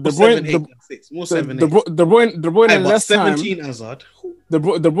 So De Bruyne in less time. 17 Hazard. De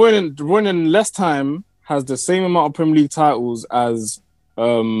Bruyne in less time has the same amount of Premier League titles as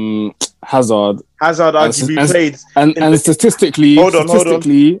Hazard. Hazard arguably played and statistically. Hold on.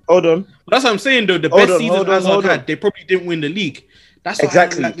 That's what I'm saying though. The best season Hazard had, they probably didn't win the league. That's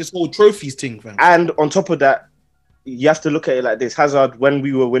exactly like this whole trophies thing, fam. And on top of that, you have to look at it like this: Hazard, when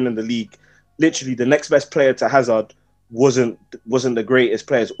we were winning the league, literally the next best player to Hazard wasn't the greatest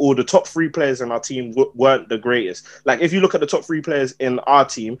players, or the top 3 players in our team weren't the greatest. Like if you look at the top 3 players in our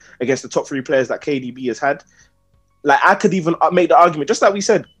team against the top 3 players that KDB has had, like I could even make the argument, just like we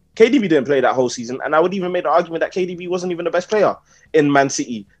said, KDB didn't play that whole season, and I would even make the argument that KDB wasn't even the best player in Man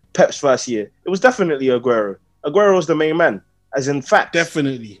City, Pep's first year. It was definitely Aguero. Aguero was the main man. As in fact,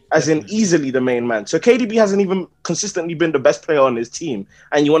 definitely, in easily the main man. So KDB hasn't even consistently been the best player on his team,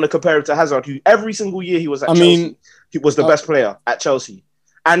 and you want to compare it to Hazard, who every single year he was at Chelsea, he was the best player at Chelsea,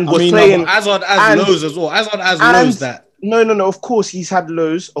 and playing. Hazard has lows as well. Hazard has lows that. No. Of course, he's had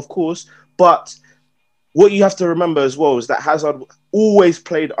lows, of course, but what you have to remember as well is that Hazard always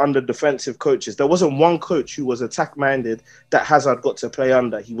played under defensive coaches. There wasn't one coach who was attack-minded that Hazard got to play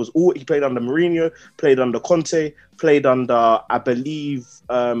under. He played under Mourinho, played under Conte, played under, I believe,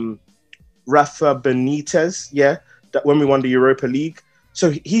 Rafa Benitez, that when we won the Europa League. So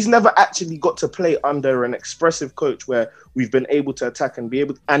he's never actually got to play under an expressive coach where we've been able to attack and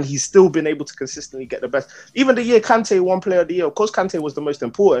he's still been able to consistently get the best. Even the year Kante won Player of the Year, of course Kante was the most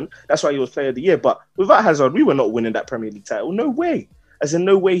important. That's why he was Player of the Year. But without Hazard, we were not winning that Premier League title. No way. As in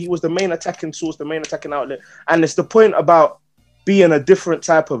no way. He was the main attacking source, the main attacking outlet. And it's the point about being a different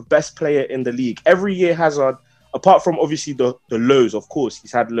type of best player in the league. Every year Hazard, apart from obviously the lows, of course,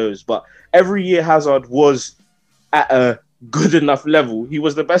 he's had lows. But every year Hazard was at a good enough level. He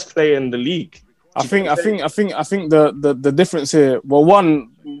was the best player in the league. I think the difference here. Well,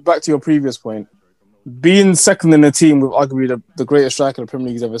 one, back to your previous point, being second in the team with arguably the greatest striker the Premier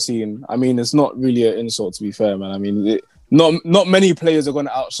League's ever seen. I mean, it's not really an insult, to be fair, man. I mean, not many players are going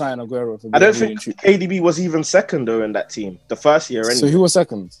to outshine Aguero. I don't think KDB was even second though in that team the first year. Anyway. So who was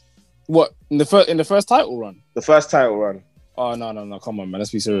second? What in the first title run? The first title run. Oh no! Come on, man.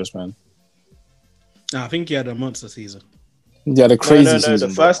 Let's be serious, man. I think he had a monster season. Yeah, the crazy season.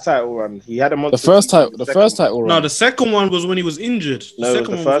 The first title run. He had a monster. The first title run. No, the second one was when he was injured. It was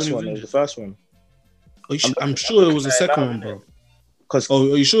the first one. I'm sure it was the second one, bro.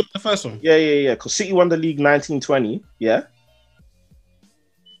 Are you sure it's the first one? Yeah. Because City won the league 1920. Yeah.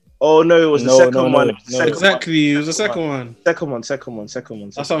 Oh no, it was the second one. Exactly, it was the second one. Second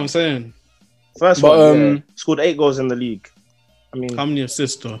one. That's what I'm saying. First one. Scored 8 goals in the league. I mean, how many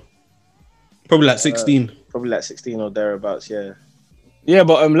assists though? Probably like 16. Probably like 16 or thereabouts, yeah. Yeah,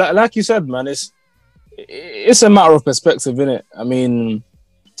 but like you said, man, it's a matter of perspective, innit? I mean,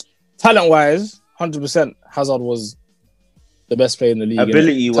 talent-wise, 100% Hazard was the best player in the league.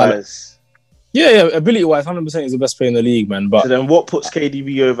 Ability-wise. Yeah, ability-wise, 100% he's the best player in the league, man. But so then what puts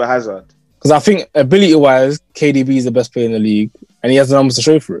KDB over Hazard? Because I think ability-wise, KDB is the best player in the league, and he has the numbers to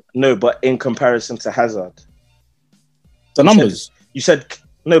show for it. No, but in comparison to Hazard. The numbers? You said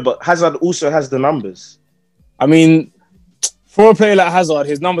no, but Hazard also has the numbers. I mean, for a player like Hazard,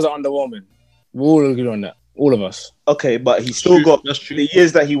 his numbers are underwhelming. We all agree on that. All of us. Okay, but he still got the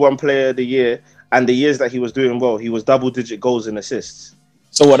years that he won Player of the Year and the years that he was doing well. He was double-digit goals and assists.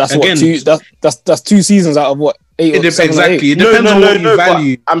 So what? That's that's 2 seasons out of what? 8 or 7 exactly. or 8. It depends on what you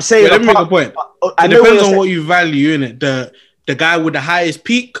value. I'm saying, let me make a point. It depends on what you value, innit? The guy with the highest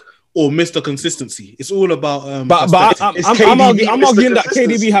peak or Mr. Consistency. It's all about. I'm arguing that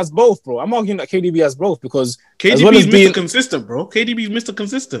KDB has both, bro. I'm arguing that KDB has both because KDB is Mr. Consistent, bro. KDB is Mr.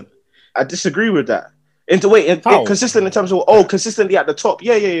 Consistent. I disagree with that. Consistent in terms of consistently at the top.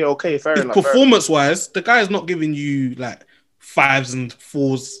 Yeah. Okay, fair enough. Performance-wise, the guy is not giving you like 5s and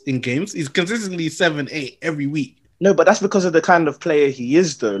 4s in games. He's consistently 7, 8 every week. No, but that's because of the kind of player he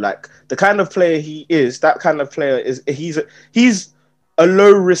is, though. Like the kind of player he is, that kind of player is he's a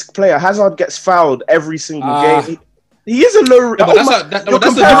low risk player. Hazard gets fouled every single game. He is a low.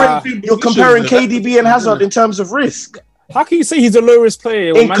 You're comparing KDB and Hazard in terms of risk. How can you say he's a low risk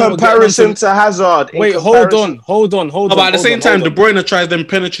player in comparison to Hazard? Wait, hold on. But at the same time, De Bruyne tries them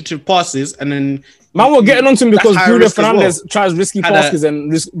penetrative passes, and then man, we're getting onto him because Bruno Fernandes tries risky passes,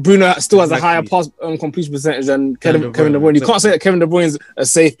 and Bruno still has a higher pass completion percentage than Kevin De Bruyne. You can't say that Kevin De Bruyne is a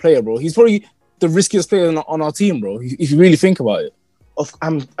safe player, bro. He's probably the riskiest player on our team, bro. If you really think about it.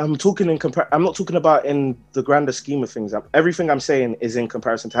 I'm talking I'm not talking about in the grander scheme of things. Everything I'm saying is in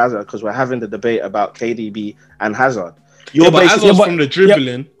comparison to Hazard because we're having the debate about KDB and Hazard. But Hazard's from the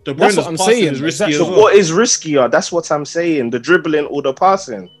dribbling. De Bruyne's passing is risky as well. What is riskier? That's what I'm saying. The dribbling or the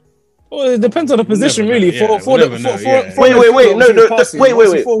passing? Well, it depends on the position, really. Wait. What's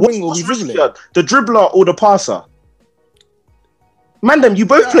riskier? The dribbler or the passer? Man, you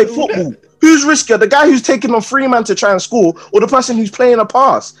both play football. Who's riskier? The guy who's taking on 3 man to try and score, or the person who's playing a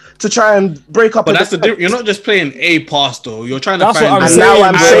pass to try and break up? But that's the difference. You're not just playing a pass, though. You're trying to find a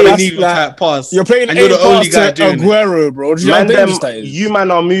pass. You're playing and you're the only guy doing Aguero, bro. You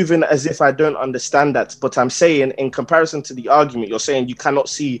man are moving as if I don't understand that. But I'm saying, in comparison to the argument, you're saying you cannot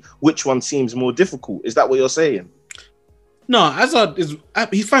see which one seems more difficult. Is that what you're saying? No, Hazard he's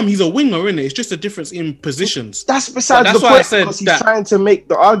a winger, isn't it? It's just a difference in positions. That's besides the point because he's trying to make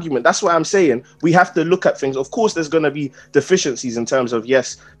the argument. That's what I'm saying. We have to look at things. Of course, there's going to be deficiencies in terms of,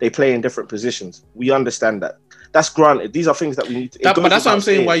 yes, they play in different positions. We understand that. That's granted. These are things that we need to... But that's what I'm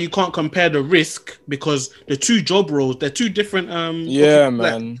saying, why you can't compare the risk because the two job roles, they're two different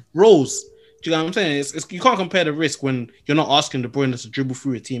roles. Do you know what I'm saying? You can't compare the risk when you're not asking De Bruyne to dribble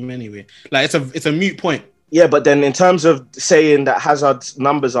through a team anyway. Like, it's a moot point. Yeah, but then in terms of saying that Hazard's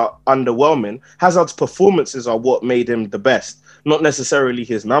numbers are underwhelming, Hazard's performances are what made him the best, not necessarily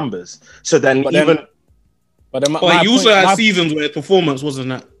his numbers. So then he also had seasons where his performance wasn't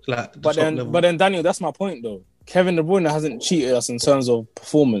that level. But then Daniel, that's my point though. Kevin De Bruyne hasn't cheated us in terms of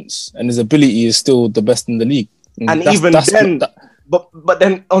performance, and his ability is still the best in the league. But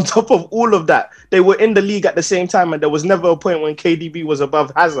then on top of all of that, they were in the league at the same time, and there was never a point when KDB was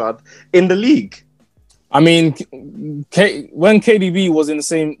above Hazard in the league. I mean, when KDB was in the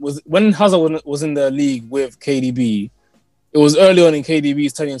same when Hazard was in the league with KDB, it was early on in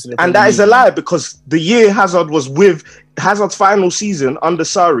KDB's tenure to the and that is a lie because the year Hazard was with Hazard's final season under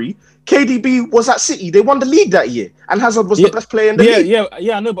Sarri, KDB was at City. They won the league that year, and Hazard was the best player in the league. Yeah,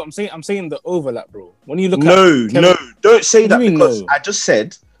 I know, but I'm saying the overlap, bro. When you look don't say that because I just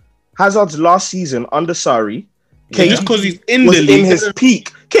said Hazard's last season under Sarri. Just because he's in the league, in his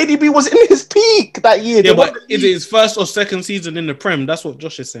peak. KDB was in his peak that year. Yeah, but is it his first or second season in the Prem? That's what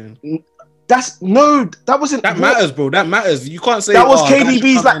Josh is saying. That wasn't. That matters, bro. That matters. You can't say that was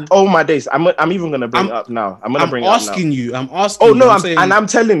KDB's. Like, oh my days. I'm even gonna bring it up now. I'm asking you. I'm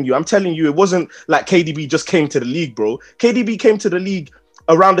telling you. It wasn't like KDB just came to the league, bro. KDB came to the league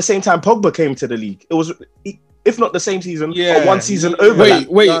around the same time Pogba came to the league. It was, if not the same season, or one season over.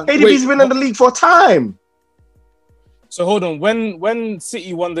 KDB's been in the league for a time. So hold on, when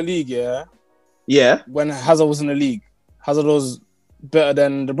City won the league, when Hazard was in the league, Hazard was better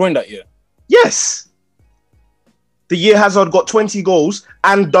than De Bruyne that year. Yes, the year Hazard got 20 goals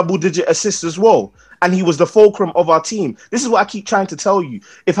and double-digit assists as well, and he was the fulcrum of our team. This is what I keep trying to tell you.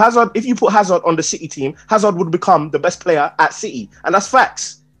 If you put Hazard on the City team, Hazard would become the best player at City, and that's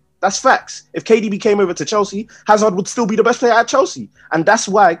facts. That's facts. If KDB came over to Chelsea, Hazard would still be the best player at Chelsea. And that's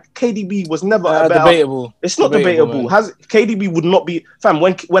why KDB was never debatable. It's not debatable. KDB would not be... Fam,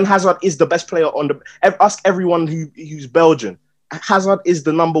 when Hazard is the best player on the... Ask everyone who's Belgian. Hazard is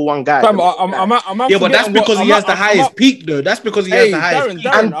the number one guy. Fam, but that's because he has the highest peak, though. That's because he has the highest peak.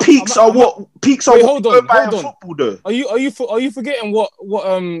 And peaks are what hold on. Football, though. Are you forgetting what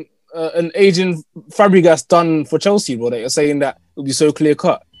an aging Fabregas done for Chelsea, bro? That you're saying that it would be so clear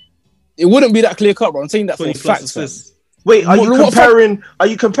cut. It wouldn't be that clear cut, bro. I'm saying that for facts. Wait, are you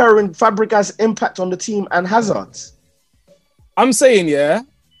comparing Fabregas' impact on the team and Hazard's? I'm saying,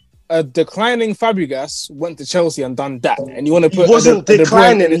 a declining Fabregas went to Chelsea and done that, and you want to put... He wasn't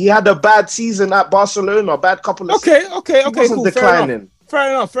declining. He had a bad season at Barcelona, a bad couple of... Okay, cool. Declining.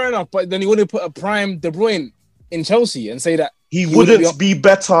 Fair enough. But then you want to put a prime De Bruyne in Chelsea and say that he wouldn't be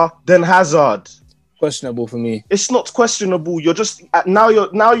better than Hazard. Questionable for me. It's not questionable. You're just now you're.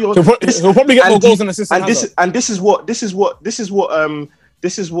 He'll probably get more goals and assists. This is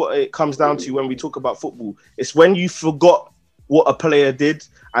what it comes down to when we talk about football. It's when you forgot what a player did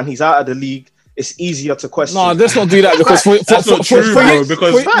and he's out of the league. it's easier to question. No, let's not do that because That's not true, bro.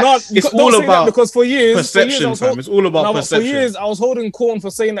 Because it's all about because for years, perception, fam. It's all about perception. For years, I was holding Corn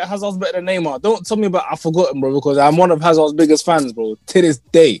for saying that Hazard's better than Neymar. Don't tell me about I've forgotten, bro, because I'm one of Hazard's biggest fans, bro, to this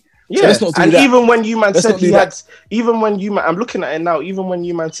day. Yeah, so let's not do and that. even when you man Let's said not do he that. had, even when you man, I'm looking at it now. Even when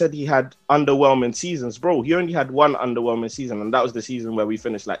you man said he had underwhelming seasons, bro, he only had one underwhelming season, and that was the season where we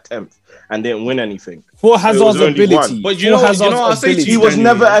finished like 10th and didn't win anything. For Hazard's only ability, one. But you know what I say to you, He was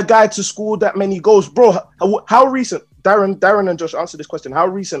Daniel, never a guy to score that many goals, bro. How recent? Darren and Josh, answer this question. How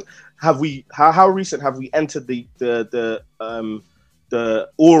recent have we? How recent have we entered the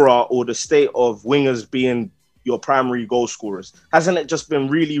aura or the state of wingers being your primary goal scorers? Hasn't it just been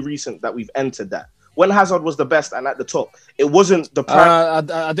really recent that we've entered that? When Hazard was the best and at the top, it wasn't the prime.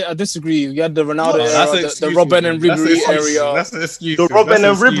 I disagree. You had the Ronaldo that's era, an the Robben and Ribery area. That's an excuse. The Robben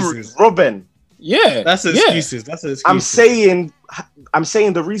and Ribery. Robben. Yeah, That's excuses. That's an excuse. I'm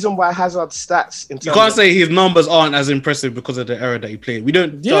saying the reason why Hazard's stats. You can't say his numbers aren't as impressive because of the era that he played. We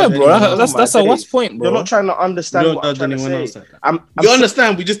don't. Yeah, judge bro. anyone else. That's a what's point, bro. You're not trying to understand We what don't I'm judge trying anyone to else say. like that. You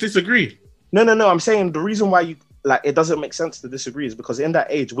understand? We just disagree. No. I'm saying the reason why you like it doesn't make sense to disagree is because in that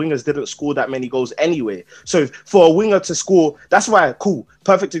age, wingers didn't score that many goals anyway. So for a winger to score, that's why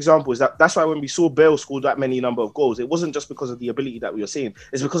perfect example is that's why when we saw Bale score that many number of goals, it wasn't just because of the ability that we were seeing.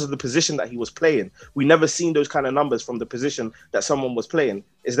 It's because of the position that he was playing. We never seen those kind of numbers from the position that someone was playing.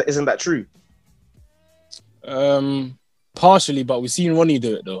 Isn't that true? Partially, but we've seen Ronnie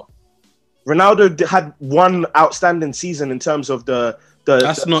do it though. Ronaldo had one outstanding season in terms of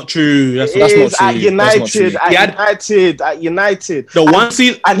That's not true. That's not not true. At United. At United. The one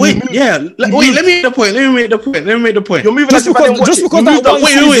season. Let me make the point. Let me make the point. You're moving Just because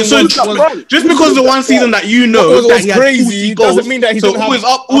just because the one season that you know that he had crazy doesn't mean that he so didn't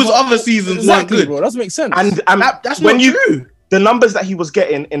have whose other seasons weren't good. Bro, that doesn't make sense. And That's when not true. The numbers that he was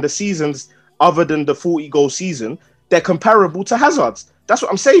getting in the seasons other than the 40-goal season, they're comparable to Hazard's. That's what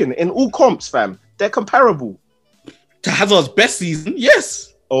I'm saying. In all comps, fam, they're comparable. To Hazard's best season,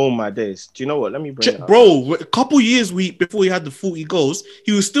 yes. Oh my days. Do you know what? Let me bring it up. Bro, a couple years before he had the 40 goals,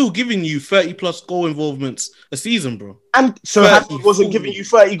 he was still giving you 30 plus goal involvements a season, bro. And so Hazard wasn't giving you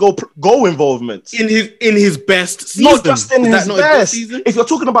 30 goal involvements in his best season. Not just in his best. If you're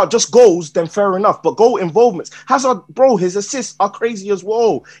talking about just goals, then fair enough. But goal involvements, Hazard, bro, his assists are crazy as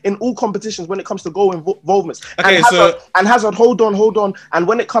well in all competitions when it comes to goal involvements. Okay, and Hazard, hold on. And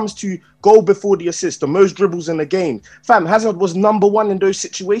when it comes to goal before the assist, the most dribbles in the game, fam, Hazard was number one in those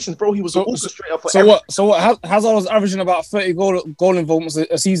situations, bro. He was an orchestrator for So what? Hazard was averaging about 30 goal involvements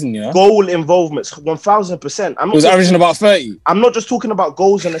a season, yeah. Goal involvements, 1000%. He was averaging about 30. I'm not just talking about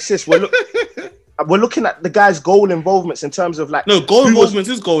goals and assists. We're looking at the guy's goal involvements in terms of like goal involvements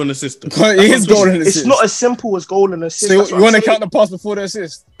is goal and assist. But it is goal and assist. It's not as simple as goal and assist. So you want to count the pass before the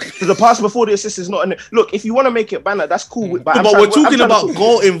assist? So the pass before the assist is not. Look, if you want to make it banner, that's cool. But we're talking about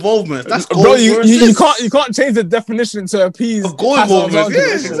goal involvements. That's goal. Bro, you can't change the definition to appease goal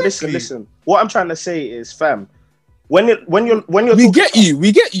involvements. Listen. What I'm trying to say is, fam, when you're we get you.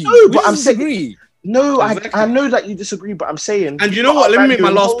 No, but I'm saying. No, exactly. I know that you disagree, but I'm saying. And you know what? Let me make my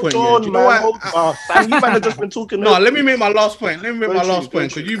last point. You know what? You might have just been talking. No, let me make my last point.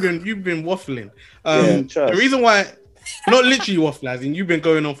 Because you've been waffling. The reason why, not literally waffling, as in you've been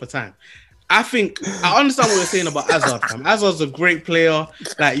going on for time. I understand what you're saying about Hazard. Fam. Hazard's a great player.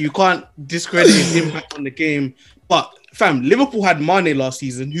 Like you can't discredit his impact on the game. But fam, Liverpool had Mane last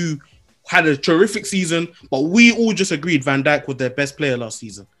season, who had a terrific season. But we all just agreed Van Dijk was their best player last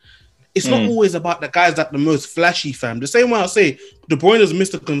season. It's not always about the guys that the most flashy, fam. The same way I'll say De Bruyne is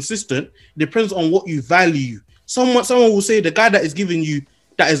Mr. Consistent. Depends on what you value. Someone will say the guy that is giving you,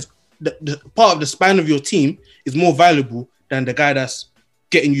 that is the part of the span of your team, is more valuable than the guy that's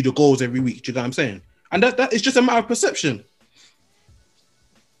getting you the goals every week. Do you get what I'm saying? And that is just a matter of perception.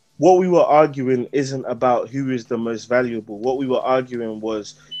 What we were arguing isn't about who is the most valuable. What we were arguing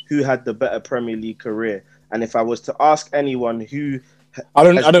was who had the better Premier League career. And if I was to ask anyone who... I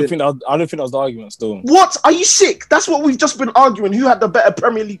don't think that was the argument still. What? Are you sick? That's what we've just been arguing. Who had the better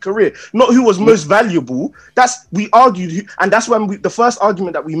Premier League career, not who was most valuable. We argued, and that's when the first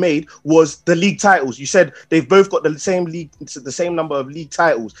argument that we made was the league titles. You said they've both got the same number of league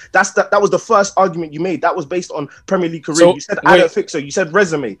titles. That was the first argument you made. That was based on Premier League career. So, you said I don't think so. You said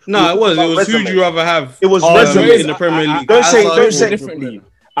resume. No, it was who do you rather have? It was resume in the Premier League. Don't say differently.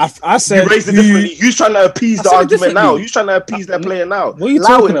 I said you raised it differently. Who's trying to appease the argument now? Who's trying to appease that player now? What are you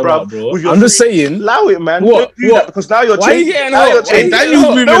talking about, bro? I'm just saying. Allow it, man. What? Don't do that because now you're changing. Why are you getting hot?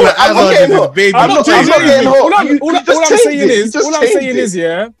 Daniel's moving like Hazard baby. I'm not getting hot. All I'm saying is,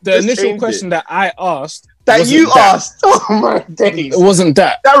 yeah, the initial question that I asked, that wasn't you that. asked. Oh my days. It wasn't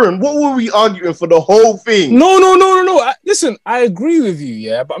that. Darren, what were we arguing for the whole thing? No. Listen, I agree with you,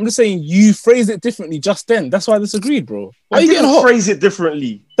 yeah, but I'm just saying you phrased it differently just then. That's why I disagreed, bro. Why I are you getting didn't hot? phrase it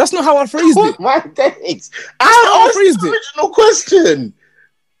differently. That's not how I phrased Oh it. my days. how I I asked phrased the it. original question.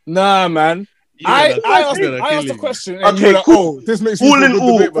 Nah, man. I asked the question. And Okay, you were like, cool. oh, this makes me All feel in good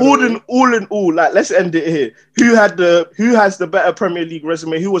all, debate, by the way. like let's end it here. Who has the better Premier League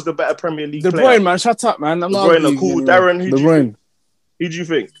resume? Who was the better Premier League De player? Bruyne, man, shut up, man. I'm De not Bruyne, arguing cool. anymore. Darren, who De do you Bruyne. think? Who do you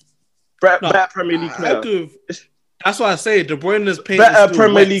think? Better Premier League player. That's why I say De Bruyne's paint Better is still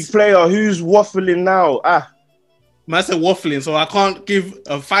Premier wet. League player. Who's waffling now? Man said waffling, so I can't give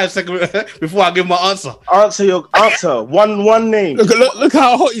a 5-second before I give my answer. Answer your answer. One name. Look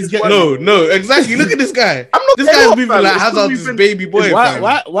how hot he's getting. No, exactly. Look at this guy. I'm not This getting guy's off, moving fam. like It's Hazard's moving- baby boy. fam.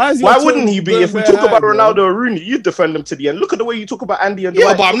 Why is Why wouldn't he be? If we talk about Ronaldo or Rooney, you defend them to the end. Look at the way you talk about Andy and Yeah,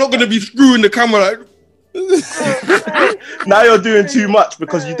 Dwight. but I'm not gonna be screwing the camera like. Now you're doing too much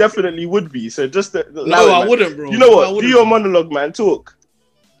because you definitely would be. So just No, I wouldn't, bro. You know No, I what? Do wouldn't. your monologue, man. Talk.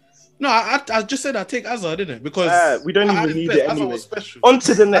 No, I just said I take Hazard, didn't it? Because We don't at even his need best, it Hazard anyway. was special. On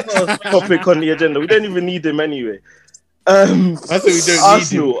to the next topic on the agenda. We don't even need him anyway. I said we don't need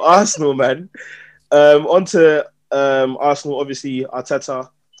him. Arsenal, man. On to Arsenal. Obviously, Arteta.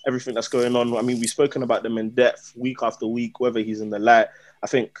 Everything that's going on. I mean, we've spoken about them in depth week after week. Whether he's in the light, I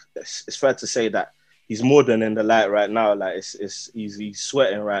think it's fair to say that he's more than in the light right now. Like he's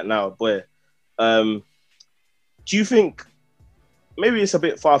sweating right now, boy. Do you think? Maybe it's a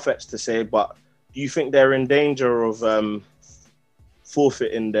bit far-fetched to say, but do you think they're in danger of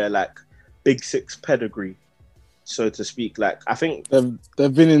forfeiting their like Big Six pedigree, so to speak? Like, I think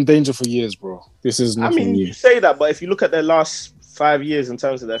they've been in danger for years, bro. This is nothing new. you say that, but if you look at their last 5 years in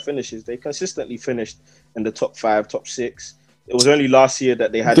terms of their finishes, they consistently finished in the top 5, top 6. It was only last year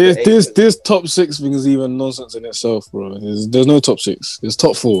that they had this top 6 thing is even nonsense in itself, bro. There's no top 6. There's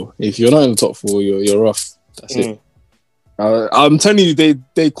top 4. If you're not in the top 4, you're rough. That's it. I'm telling you,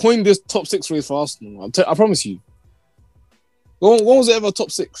 they coined this top 6 race for Arsenal. I promise you. When was it ever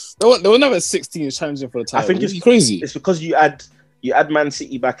top 6? There were never 6 teams challenging for the title. I think it's crazy. It's because you add Man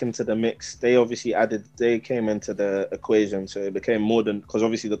City back into the mix. They obviously came into the equation, so it became more than, because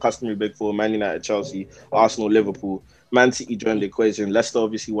obviously the customary big four: Man United, Chelsea, Arsenal, Liverpool. Man City joined the equation. Leicester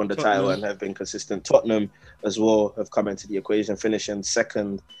obviously won the title and have been consistent. Tottenham as well have come into the equation, finishing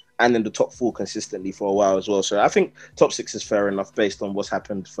second and in the top 4 consistently for a while as well. So I think top 6 is fair enough based on what's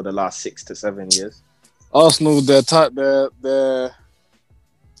happened for the last 6 to 7 years. Arsenal, their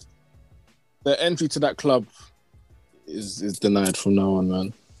entry to that club is denied from now on,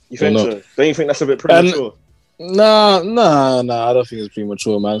 man. You think so? Don't you think that's a bit premature? Nah, I don't think it's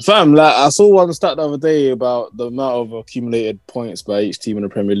premature, man. Fam, like I saw one stat the other day about the amount of accumulated points by each team in the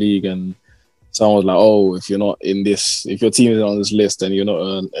Premier League, and someone was like, "Oh, if your team isn't on this list, then you're not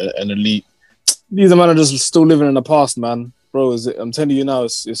an elite." These are managers still living in the past, man. Bro, I'm telling you now,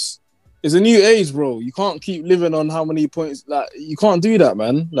 it's a new age, bro. You can't keep living on how many points. Like, you can't do that,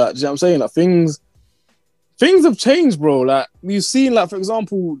 man. Like, do you know what I'm saying? Like, things have changed, bro. Like, we've seen, like, for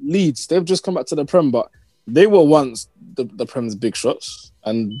example, Leeds. They've just come back to the Prem, but they were once the Prem's big shots,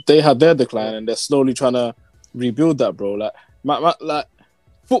 and they had their decline, and they're slowly trying to rebuild that, bro. Like,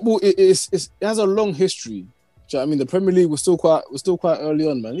 football, it has a long history. Do you know what I mean? The Premier League was still quite early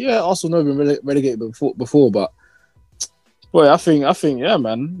on, man. Yeah, Arsenal have been relegated before, but boy, I think, yeah,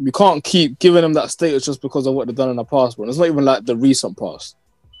 man. We can't keep giving them that status just because of what they've done in the past, bro. It's not even like the recent past.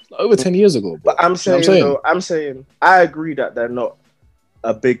 Like over 10 years ago, bro. But I'm saying, I agree that they're not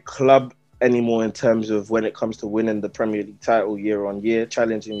a big club anymore in terms of when it comes to winning the Premier League title year on year,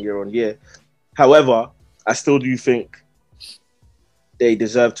 challenging year on year. However, I still do think they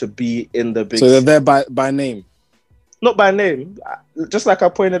deserve to be in the big. So they're there by name. Not by name. Just like I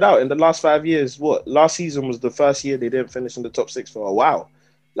pointed out, in the last 5 years, last season was the first year they didn't finish in the top 6 for a while.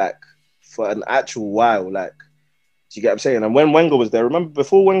 Like, for an actual while. Like, do you get what I'm saying? And when Wenger was there, remember,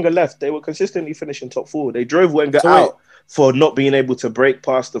 before Wenger left, they were consistently finishing top 4. They drove Wenger out for not being able to break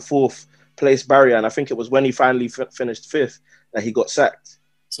past the 4th place barrier. And I think it was when he finally finished 5th that he got sacked.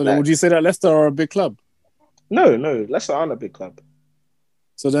 So then would you say that Leicester are a big club? No, Leicester aren't a big club.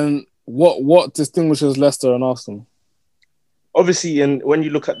 So then what distinguishes Leicester and Arsenal? Obviously, and when you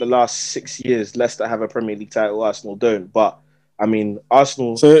look at the last 6 years, Leicester have a Premier League title, Arsenal don't. But, I mean,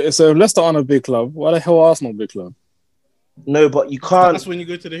 Arsenal... So if Leicester aren't a big club, why the hell are Arsenal a big club? No, but you can't... That's when you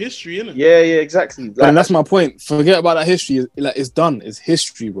go to the history, isn't it? Yeah, exactly. Like, and that's my point. Forget about that history. Like, it's done. It's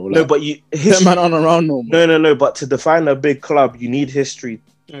history, bro. Like, no, but that man on around no more. No. But to define a big club, you need history.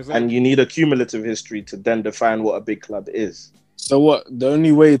 Exactly. And you need a cumulative history to then define what a big club is. So what? The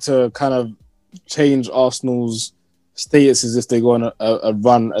only way to kind of change Arsenal's status as if they go on a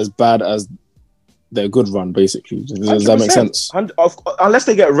run as bad as their good run, basically. Does that make sense? Unless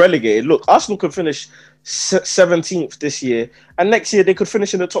they get relegated. Look, Arsenal could finish 17th this year, and next year they could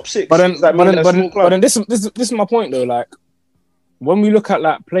finish in the top 6. But then this is my point though. Like, when we look at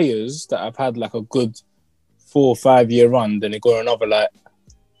like players that have had like a good 4 or 5 year run, then they go another like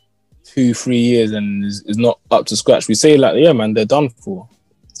 2-3 years and is not up to scratch. We say like, yeah, man, they're done for.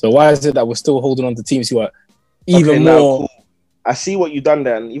 So why is it that we're still holding on to teams who are even more? Cool. I see what you've done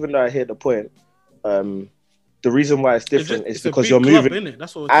there, and even though I hear the point, the reason why it's different is because you're moving,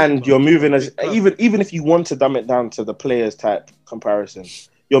 and you're moving as even if you want to dumb it down to the players type comparison,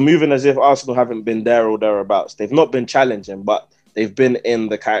 you're moving as if Arsenal haven't been there or thereabouts. They've not been challenging, but they've been in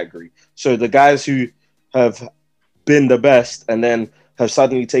the category. So the guys who have been the best and then have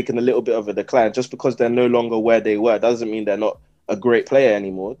suddenly taken a little bit of a decline, just because they're no longer where they were, doesn't mean they're not a great player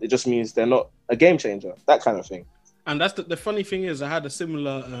anymore. It just means they're not a game changer, that kind of thing. And that's the funny thing is, I had a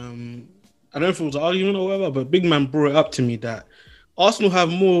similar, I don't know if it was an argument or whatever, but Big Man brought it up to me that Arsenal have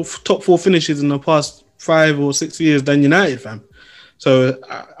more top 4 finishes in the past 5 or 6 years than United, fam. So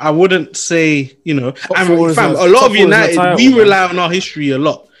I wouldn't say, you know, fam, a lot of United, we rely on our history a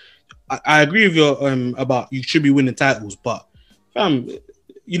lot. I agree with you about you should be winning titles, but fam,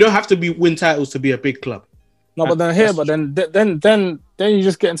 you don't have to win titles to be a big club. No, but then you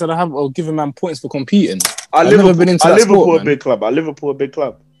just get into the habit of giving man points for competing. Liverpool a big club. Are Liverpool a big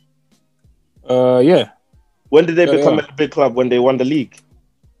club? Yeah. When did they become a big club? When they won the league?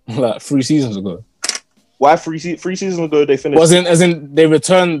 Like 3 seasons ago. Why 3 seasons ago they finished? As in they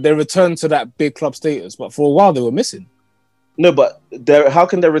returned to that big club status, but for a while they were missing. No, but how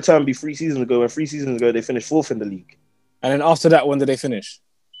can their return be 3 seasons ago when 3 seasons ago they finished 4th in the league? And then after that, when did they finish?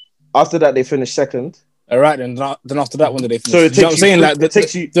 After that, they finished 2nd. All right, then after that, when did they finish? So it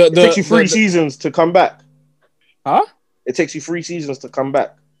takes you 3 seasons to come back. Huh? It takes you 3 seasons to come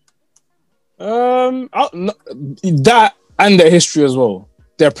back. That and their history as well.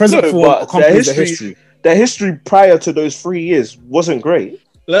 Their present form accompanies their history. Their history prior to those 3 years wasn't great.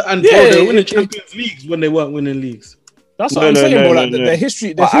 And they were winning Champions Leagues when they weren't winning leagues. That's what I'm saying, bro. Their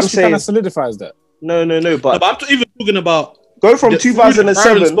history kind of solidifies that. No, but I'm even talking about go from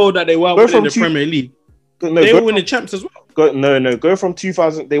 2007 that they weren't winning the Premier League. They were winning champs as well. Go from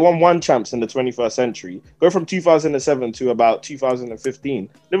 2000. They won 1 champs in the 21st century. Go from 2007 to about 2015.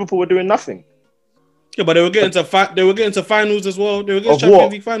 Liverpool were doing nothing. Yeah, but they were getting to finals as well. They were getting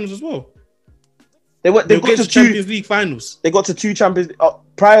Champions League finals as well. They got to Champions League finals. They got to 2 Champions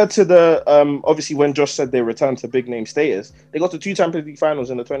prior to the obviously when Josh said they returned to big name status. They got to 2 Champions League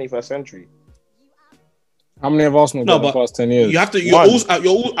finals in the 21st century. How many have Arsenal got in the past 10 years? You have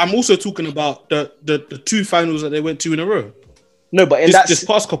to. I'm also talking about the 2 finals that they went to in a row. No, but this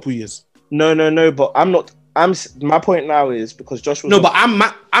past couple of years. No. But I'm not. My point now is because Josh was. No, but I'm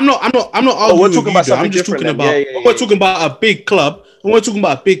not arguing. We're talking about something I'm just talking different. about. We're talking about a big club. We're talking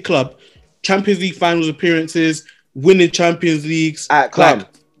about a big club. Champions League finals appearances, winning Champions Leagues.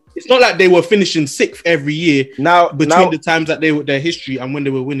 It's not like they were finishing 6th every year. Between the times that they were their history and when they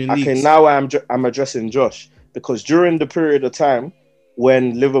were winning leagues. Okay, now I'm addressing Josh because during the period of time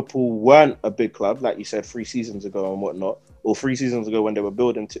when Liverpool weren't a big club, like you said, 3 seasons ago and whatnot, or 3 seasons ago when they were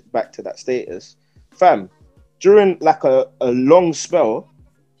building back to that status, fam, during like a long spell,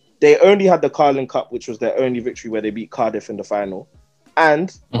 they only had the Carling Cup, which was their only victory where they beat Cardiff in the final.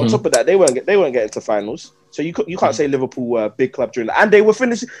 And on top of that, they weren't getting to finals. So you can't say Liverpool were a big club during that. And they were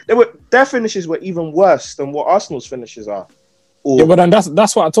finishing. Their finishes were even worse than what Arsenal's finishes are. Yeah, but then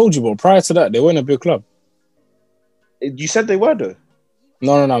that's what I told you, bro. Prior to that, they weren't a big club. You said they were though.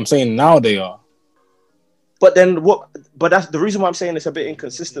 No. I'm saying now they are. But then what? But that's the reason why I'm saying it's a bit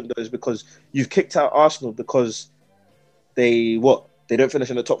inconsistent though, is because you've kicked out Arsenal because they don't finish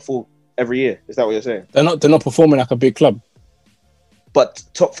in the top 4 every year. Is that what you're saying? They're not performing like a big club. But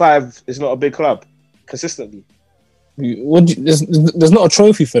top 5 is not a big club consistently. There's not a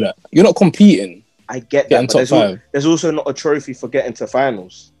trophy for that. You're not competing. I get that. But there's also not a trophy for getting to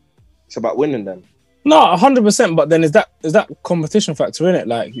finals. It's about winning them. No, 100%. But then is that competition factor in it?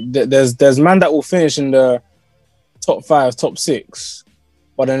 Like there's man that will finish in the top 5, top 6,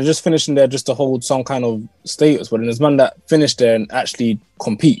 but then they're just finishing there just to hold some kind of status. But then there's man that finish there and actually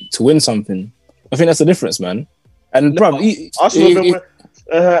compete to win something. I think that's the difference, man. And Arsenal,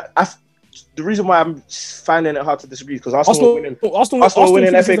 the reason why I'm finding it hard to disagree is because Arsenal were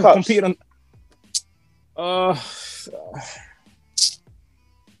winning FA Cups.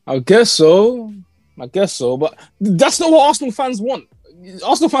 I guess so, but that's not what Arsenal fans want.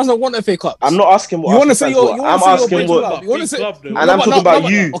 Arsenal fans don't want FA Cups. I'm not asking what You want to Arsenal say fans your, want. I'm asking what, You want to say, club, though. and I'm talking about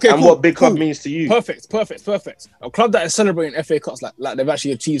you okay, and cool, what big club cool. means to you. Perfect. A club that is celebrating FA Cups like they've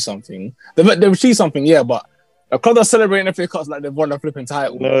actually achieved something. They've achieved something, yeah, but a club that's celebrating FA Cups like they've won a flipping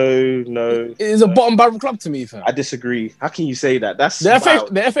title. No. It is a bottom barrel club to me, fam. I disagree. How can you say that? That's The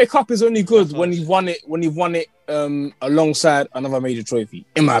wild. FA Cup is only good That's when harsh. you've won it alongside another major trophy.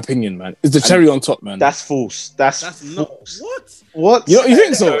 In my opinion, man, it's the cherry on top, man. That's false. That's not false. what. What? You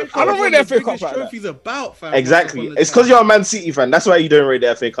think so? I don't What rate the FA biggest Cup like that. trophies about, fam. Exactly. Once upon a It's time. because you're a Man City fan. That's why you don't rate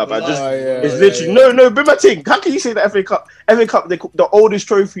the FA Cup. Oh, It's yeah, literally no. But my thing. How can you say the FA Cup? FA Cup, the oldest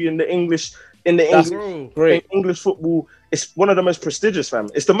trophy in the English Bro. Great. in English football. It's one of the most prestigious, fam.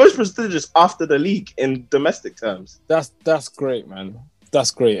 It's the most prestigious after the league in domestic terms. That's great, man.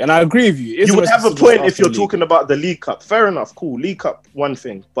 That's great, and I agree with you. It's You the would most have a prestigious point if after you're the talking about the League Cup. Fair enough, cool. League Cup, one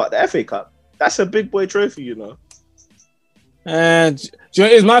thing, but the FA Cup, that's a big boy trophy, you know. league. And do you know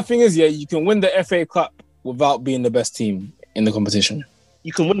what it is? My thing is, yeah, you can win the FA Cup without being the best team in the competition.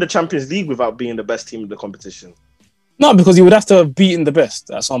 You can win the Champions League without being the best team in the competition. No, because you would have to have beaten the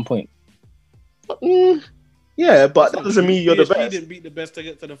best at some point. Yeah, but that doesn't mean you're the PSG best. didn't beat the best to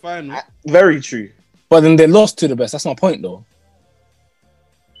get to the final. Very true. But then they lost to the best. That's my point, though.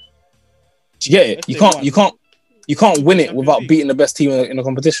 Do you get it? You can't win it without beating the best team in the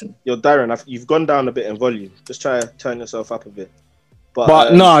competition. Yo, Darren, you've gone down a bit in volume. Just try to turn yourself up a bit.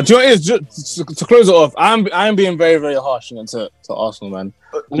 But no, do you know what it is? Just to close it off, I'm being very, very harsh to Arsenal, man.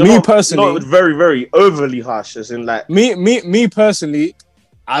 Personally, not very, very overly harsh, as in like me personally,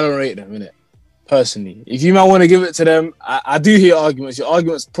 I don't rate them, innit? Personally, if you might want to give it to them, I do hear arguments. Your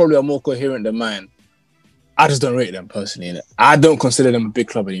arguments probably are more coherent than mine. I just don't rate them personally, innit? I don't consider them a big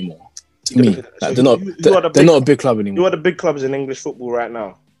club anymore. To me, like, they're not a big club anymore. Who are the big clubs in English football right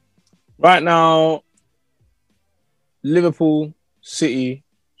now? Right now, Liverpool, City,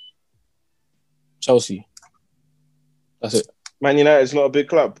 Chelsea. That's it. Man United is not a big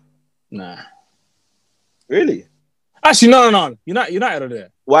club. Nah. Really? Actually, no. United are there.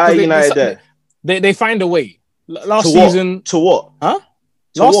 Why are United there? They find a way. Last To season, what? To what? huh?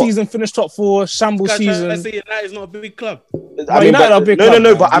 To Last what? season finished top 4. Shambles I season. say United is not a big club. United are a big club. No.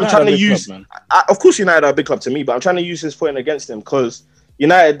 man. But I'm United trying are to a big use. club, man. Of course, United are a big club to me, but I'm trying to use his point against them because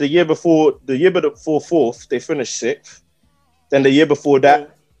United the year before fourth, they finished sixth. Then the year before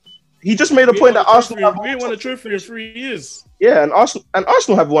that, he just made a point that Arsenal We ain't won a trophy in 3 years. Yeah, and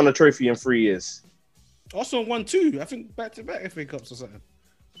Arsenal have won a trophy in 3 years. Arsenal won 2, I think, back-to-back FA Cups or something.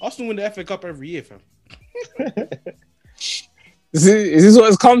 Arsenal win the FA Cup every year, fam. Is this what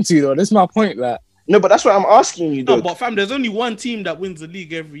it's come to, though? This is my point. Like, No, but that's what I'm asking you, though. No, but fam, there's only one team that wins the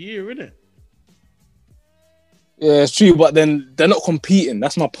league every year, innit? yeah, it's true, but then they're not competing.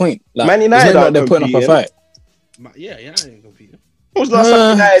 That's my point. Like, Man it's United not are like they're putting up a competing. fight. Yeah, I ain't competing. When was the last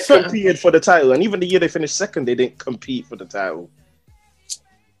time United fair. competed for the title? And even the year they finished second, they didn't compete for the title.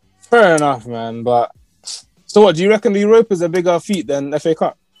 Fair enough, man. But so what? Do you reckon the Europa is a bigger feat than FA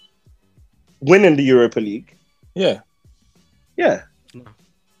Cup? Winning the Europa League. Yeah. Yeah. No.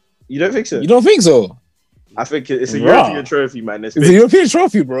 You don't think so? You don't think so? I think it's a Rah. European trophy, man. It's It's a big. European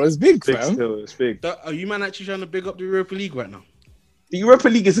trophy, bro. It's big, Big fam. still. It's big. Are you man actually trying to big up the Europa League right now? The Europa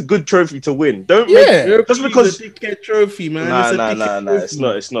League is a good trophy to win. Don't Yeah. make just because. It's a dickhead trophy, man. Nah. It's a dickhead It's trophy.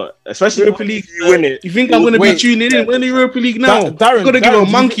 not. It's not. Especially Europa if League. you win it. You think I'm going to be Wait. tuning in? Win the Europa League now. Darren, We're going to give Darren, them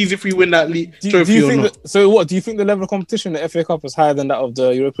do you monkeys if we win that league Do trophy you or think not. so? What do you think the level of competition in the FA Cup is higher than that of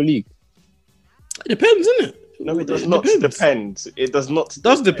the Europa League? It depends, innit? No, it does not depend. It does not. It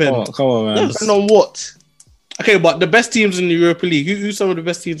does depend. Come on, man. Yes. Depend on what? Okay, but the best teams in the Europa League. Who's some of the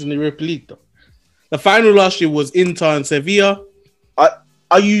best teams in the Europa League, though? The final last year was Inter and Sevilla.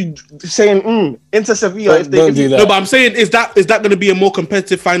 Are you saying Inter Sevilla? Don't- If they don't give do you, that. No, but I'm saying, is that going to be a more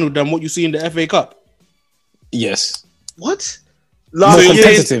competitive final than what you see in the FA Cup? Yes. what? More Last year,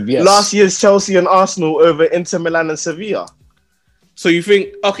 competitive, yes. last year's Chelsea and Arsenal over Inter Milan and Sevilla. So you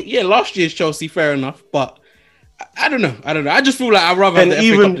think, okay, yeah, last year's Chelsea, fair enough, but I don't know. I just feel like I'd rather have And the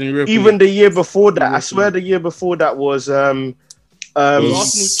FA Cup than the Europa even League. the year before that, I swear the year before that was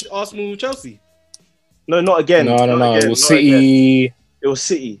Arsenal, Chelsea. no, not again. No. Not again, It not was again. City. It was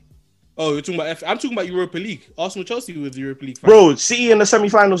City. Oh, you're talking about I'm talking about Europa League. Arsenal, Chelsea was the Europa League final. Bro, City in the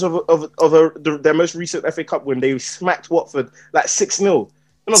semi-finals of their most recent FA Cup win, they smacked Watford like 6-0. You're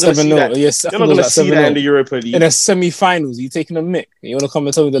not going to see 7-0. that. Yes, I You're think not it going was to see like that in 7-0. the Europa League. In the semi-finals, you taking a mick? You want to come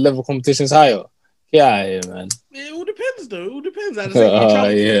and tell me the level of competition is higher? Yeah, man. It all depends, though. It all depends. Like,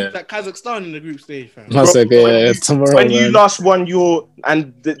 like Kazakhstan in the group stage, fam. That's okay. Tomorrow, When you man. last won your,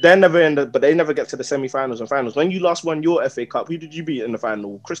 and they're never in the, but they never get to the semi-finals and finals. When you last won your FA Cup, who did you beat in the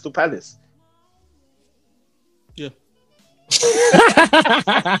final? Crystal Palace. Yeah.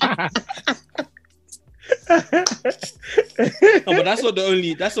 No, but that's not the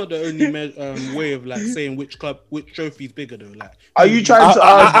only way of like saying which trophy is bigger though. Like, Are you trying to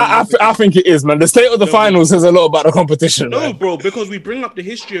argue? I think it is, man. The state of the finals says a lot about the competition. No, man. bro, because we bring up the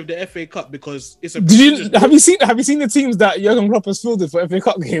history of the FA Cup because it's a. Have you seen the teams that Jurgen Klopp has fielded for FA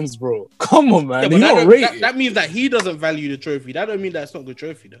Cup games, bro? Come on, man. Yeah, that means that he doesn't value the trophy. That don't mean that it's not a good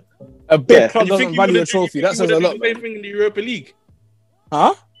trophy, though. A big club doesn't value a trophy. That says a lot. The same thing in the Europa League,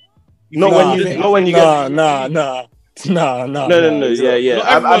 huh? Not when you get. No. Yeah. Not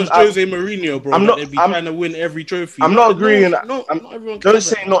everyone's Jose Mourinho, bro. I'm trying to win every trophy. I'm not agreeing. Don't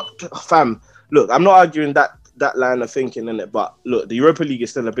say not, fam. Look, I'm not arguing that line of thinking in it, but look, the Europa League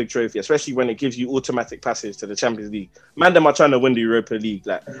is still a big trophy, especially when it gives you automatic passage to the Champions League. Man, them are trying to win the Europa League.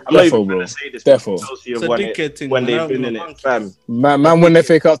 Like, I'm not even going to say this. Chelsea have won it when they've been in it, fam. Man, when they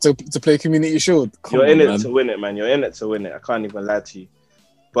fake out to play Community Shield. You're in it to win it, man. You're in it to win it. I can't even lie to you.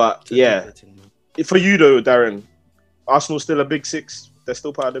 But yeah, for you though, Darren, Arsenal still a big six. They're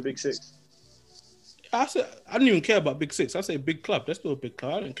still part of the big six. I don't even care about big six. I say big club. They're still a big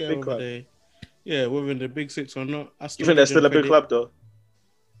club. I don't care whether in the big six or not. You think they're still a big club though?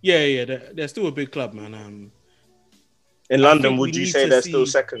 Yeah, they're still a big club, man. In London, would you say they're still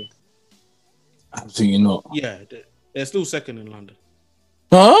second? Absolutely not. Yeah, they're still second in London.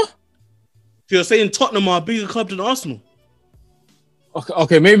 Huh? If you're saying Tottenham are a bigger club than Arsenal.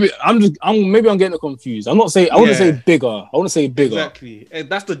 Okay, maybe I'm getting confused. I wouldn't say bigger. I want to say bigger. Exactly.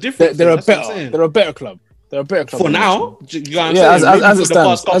 That's the difference. They're a better club. They're a better club. For now, you know what I'm saying? As it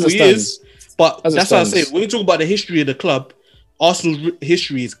stands. But that's what I say. When you talk about the history of the club, Arsenal's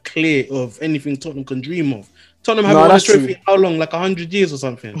history is clear of anything Tottenham can dream of. Tottenham have won a trophy in how long? Like 100 years or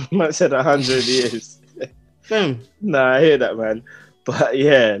something? I said 100 years. Damn. Nah, I hear that, man. But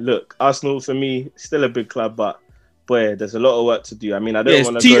yeah, look, Arsenal for me, still a big club, but boy, there's a lot of work to do. I mean, I don't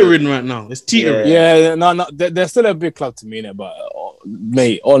want to teetering right now. It's teetering. Yeah, no, they're still a big club to me, but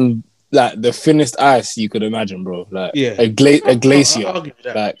mate, on like the thinnest ice you could imagine, bro. Like a glacier,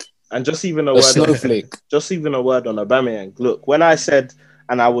 like, and just even a snowflake. Just even a word on Aubameyang. Look, when I said,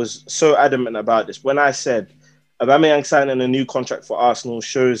 and I was so adamant about this, when I said Aubameyang signing a new contract for Arsenal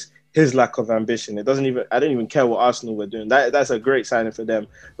shows his lack of ambition. I don't even care what Arsenal were doing. That's a great signing for them,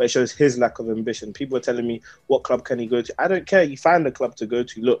 but it shows his lack of ambition. People are telling me, what club can he go to? I don't care. You find a club to go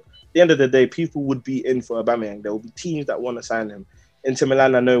to. Look, at the end of the day, people would be in for Aubameyang. There will be teams that want to sign him. Inter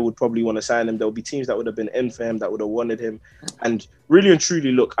Milan, I know, would probably want to sign him. There will be teams that would have been in for him, that would have wanted him. And really and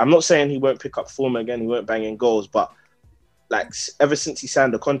truly, look, I'm not saying he won't pick up form again, he won't bang in goals, but like ever since he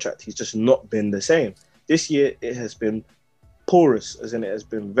signed the contract, he's just not been the same. This year, it has been porous, as in it has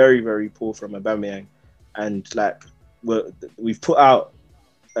been very, very poor from Aubameyang. And like, we've put out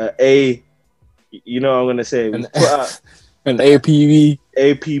you know what I'm going to say, we've put out an APB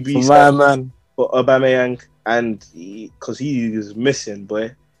for man for Aubameyang, and because he is missing,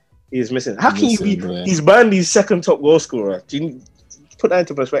 boy. He is missing. How can he's Burnley's second top goal scorer? Do you put that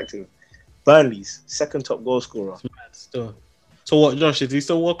into perspective? Burnley's second top goal scorer. So what, Josh, is he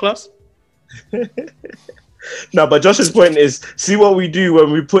still world class? No, but Josh's point is, see what we do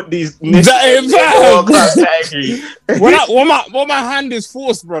when we put these when my hand is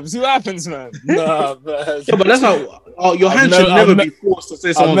forced, bro. See what happens, man. Nah, man. Yeah, but that's how your hand should never be forced to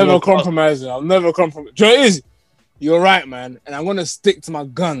say something. I'll never compromise. I'll never compromise. Do you know what it is? You're right, man, and I'm gonna stick to my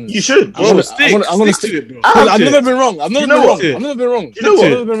guns. You should. I'm gonna stick to it, bro. I've never been wrong. I've never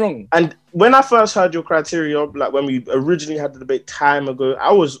been wrong. And when I first heard your criteria, like when we originally had the debate time ago,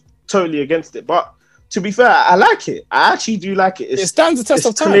 I was totally against it, but to be fair, I like it. I actually do like it. It stands the test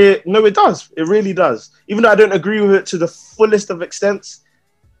of time. Clear. No, it does. It really does. Even though I don't agree with it to the fullest of extents,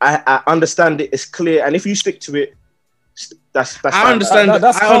 I understand it. It's clear. And if you stick to it, that's fine. I understand.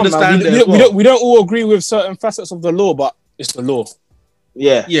 I understand. We don't all agree with certain facets of the law, but it's the law.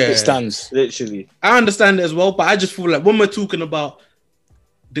 Yeah. It stands. Literally. I understand it as well, but I just feel like when we're talking about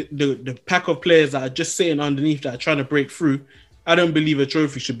the pack of players that are just sitting underneath that are trying to break through, I don't believe a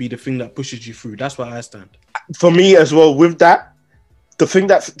trophy should be the thing that pushes you through. That's where I stand. For me as well, with that, the thing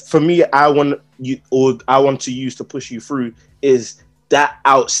that for me I want to use to push you through is that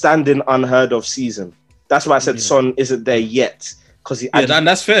outstanding, unheard of season. That's why I said Son isn't there yet, because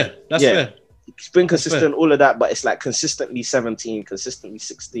that's fair. That's fair. He's been consistent, all of that, but it's like consistently 17, consistently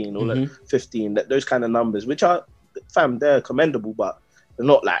 16, all that 15, those kind of numbers, which are, fam, they're commendable, but they're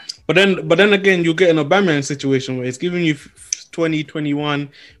not like. But then again, you'll get an Aubameyang situation where it's giving you 2021,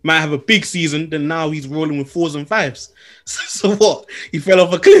 might have a big season, then now he's rolling with 4s and 5s. So what? He fell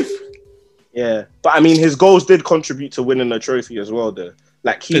off a cliff. Yeah, but I mean, his goals did contribute to winning a trophy as well, though.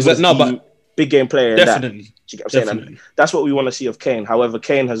 Like big game player. Definitely. Do you get what I'm saying? And that's what we want to see of Kane. However,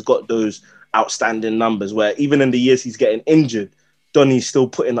 Kane has got those outstanding numbers where even in the years he's getting injured, Donny's still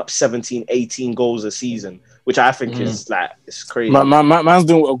putting up 17, 18 goals a season, which I think is like, it's crazy. Man's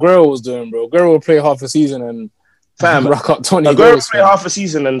doing what Aguero was doing, bro. Aguero will play half a season and rack up 20 goals. Play half a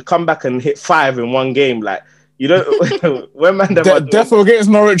season and come back and hit 5 in one game. Like, you know, when man... Defo against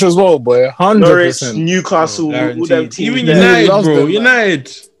Norwich as well, boy. 100%. Norwich, Newcastle, all them teams. Even United, bro.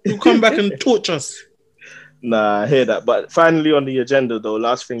 United. You come back and torch us. Nah, I hear that. But finally on the agenda, though,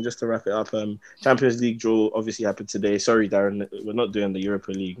 last thing just to wrap it up, Champions League draw obviously happened today. Sorry, Darren, we're not doing the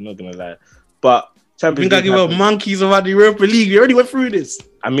Europa League, not going to lie. But Champions League... You give up monkeys about the Europa League. You already went through this.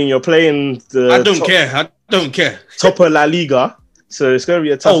 I mean, you're playing the... I don't care. Top of La Liga. So it's going to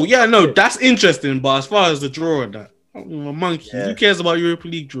be a tough... Oh, yeah, no, that's interesting. But as far as the draw and that, monkeys, who cares about Europa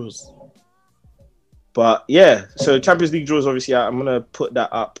League draws? But yeah, so Champions League draws, obviously, I'm going to put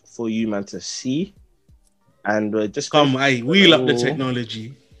that up for you, man, to see. And just wheel up the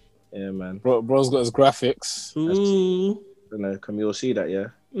technology. Yeah, man. Bro's got his graphics. Ooh. Can we all see that?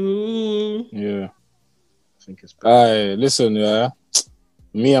 Yeah. Ooh. Yeah. I think it's. Alright, listen, yeah.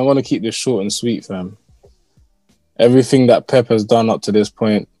 Me, I'm gonna keep this short and sweet, fam. Everything that Pep has done up to this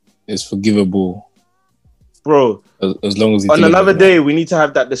point is forgivable, bro. As long as he on another day, we need to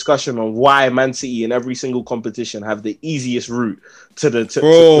have that discussion on why Man City in every single competition have the easiest route to the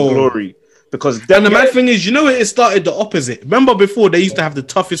glory. Because and the mad thing is, you know, it started the opposite. Remember before they used to have the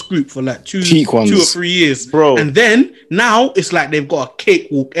toughest group for like 2 or 3 years, bro. And then now it's like they've got a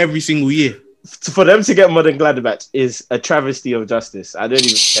cakewalk every single year. For them to get Mönchengladbach is a travesty of justice. I don't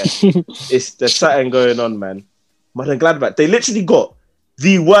even care. There's something going on, man. Mönchengladbach, they literally got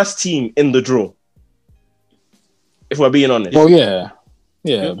the worst team in the draw. If we're being honest. Well, yeah,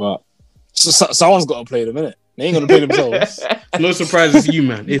 but someone's got to play them, innit? They ain't gonna play themselves. No surprise, it's you,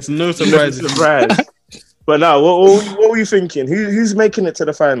 man. It's no surprise. But now, what were you thinking? Who's making it to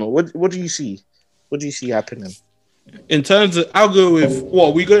the final? What do you see? What do you see happening? In terms of, I'll go with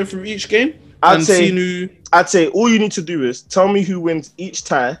what we going through each game. I'd say all you need to do is tell me who wins each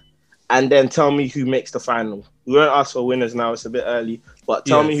tie, and then tell me who makes the final. We won't ask for winners now; it's a bit early. But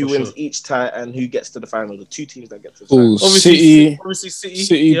tell me who wins each tie and who gets to the final. The 2 teams that get to the final. City,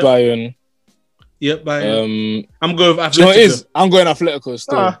 yep. Bayern. Yep, Bayern. I'm going with Atletico. You know what it is? I'm going Atletico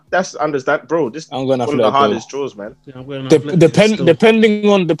still. That's understand, bro. I'm going one of the hardest draws, man. Yeah, I'm going Atletico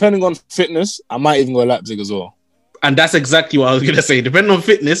depending on fitness, I might even go Leipzig as well. And that's exactly what I was gonna say. Depending on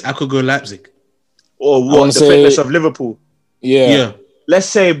fitness, I could go Leipzig. Or what? The fitness of Liverpool. Yeah. Let's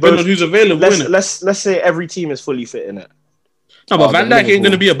say both. Who's available? Let's say every team is fully fit in it. No, but Van Dijk ain't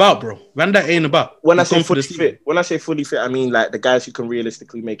gonna be about, bro. Van Dijk ain't about. When I say fully fit, I mean like the guys who can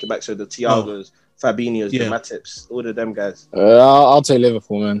realistically make it back. So the Thiagos, Fabinho's, the Matip's, all of them guys. I'll take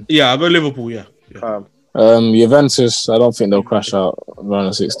Liverpool, man. Yeah, I'll go Liverpool. Yeah. Juventus, I don't think they'll crash out round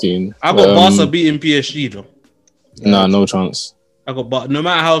of 16. I got Barca beating PSG though. Nah, no chance. No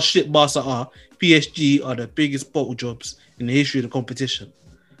matter how shit Barca are, PSG are the biggest bottle jobs in the history of the competition.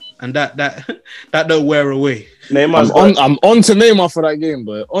 And that don't wear away. I'm on to Neymar for that game,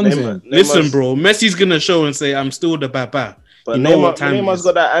 but listen, bro, Messi's gonna show and say I'm still the baba. But Neymar's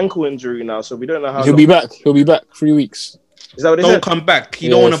got that ankle injury now, so we don't know how. He'll be back. He'll be back 3 weeks. Is that what he said? Don't come back. He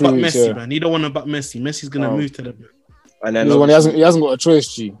don't want to butt Messi, man. He don't want to butt Messi. Messi's gonna move to them. And then he hasn't got a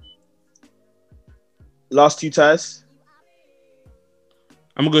choice. G. Last 2 ties.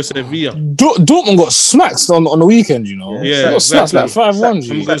 I'm gonna go Sevilla. Dortmund got smacked on the weekend, you know. Yeah, got smacked like 5-1.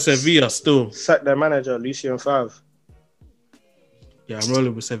 I'm going Sevilla still. Sack their manager, Lucien Favre. Yeah, I'm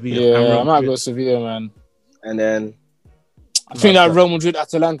rolling with Sevilla. Yeah, I might go Sevilla, man. And then I think that Real Madrid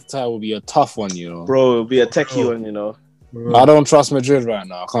Atalanta tie will be a tough one, you know. Bro, it'll be a techie one, you know. Bro. I don't trust Madrid right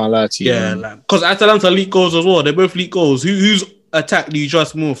now. I can't lie to you. Yeah, because Atalanta leak goals as well. They both leak goals. Who's attack do you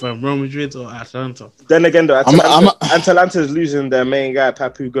trust more from, Real Madrid or Atalanta? Then again, though, Atalanta's losing their main guy,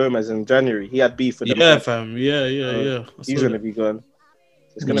 Papu Gomez, in January. He had beef with them. Yeah, fam. Yeah. He's going to be gone.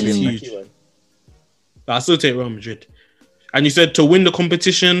 It's going to be a huge one. I still take Real Madrid. And you said to win the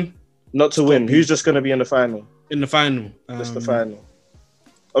competition? Not to win. Who's just going to be in the final? In the final. Just the final.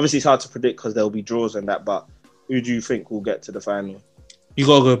 Obviously, it's hard to predict because there'll be draws and that, but who do you think will get to the final? You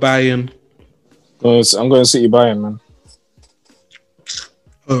got to go Bayern. I'm going to City Bayern, man.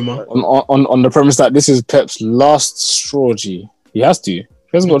 Omar. On the premise that this is Pep's last straw, G. He has to. He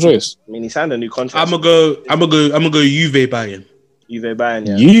hasn't got a choice. I mean, he signed a new contract. I'm gonna go Juve Bayern. Juve Bayern,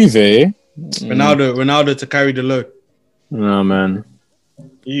 yeah. Juve? Ronaldo to carry the load. No, man.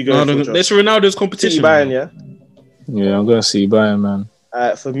 That's Ronaldo's competition. City Bayern, yeah? Yeah, I'm going to see Bayern,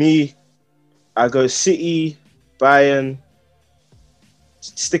 man. For me, I go City, Bayern,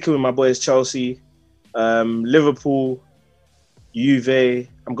 sticking with my boys Chelsea, Liverpool, Juve.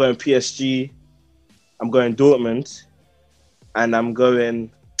 I'm going PSG. I'm going Dortmund, and I'm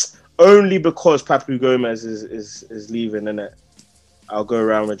going only because Papu Gomez is leaving, innit? I'll go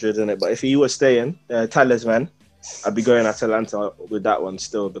around Madrid, innit? But if he was staying, talisman, I'd be going Atalanta with that one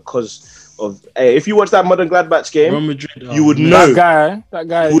still because of. Hey, if you watch that Modern Gladbach game, Real Madrid, you would know that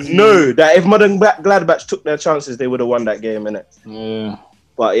guy would know that if Modern Gladbach took their chances, they would have won that game, innit? Yeah.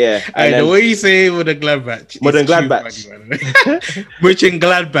 But yeah, Hey, the way you say Modern Gladbach, Modern Gladbach, Mönchen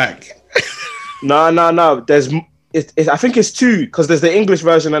Gladbach. No. I think it's two because there's the English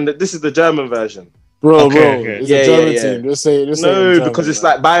version and this is the German version. Bro. Okay. It's a German team. No, because it's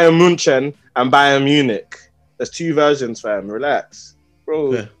like Bayern München and Bayern Munich. There's two versions, fam. Relax,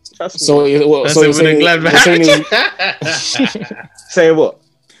 bro. Yeah. Trust me. So you're saying Say what?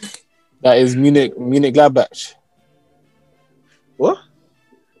 That is Munich Gladbach. What?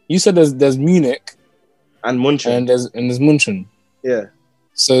 You said there's Munich And München. and there's München. Yeah.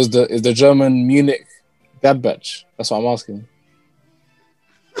 So is the German Munich Gladbach? That's what I'm asking.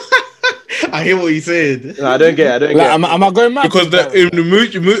 I hear what you said. No, I don't get it. Am I going mad? Because in the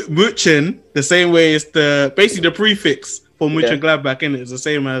München, the same way it's basically the prefix for München Gladbach in it is the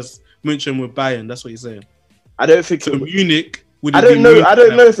same as München with Bayern. That's what you're saying. I don't think So Munich would. I don't know. I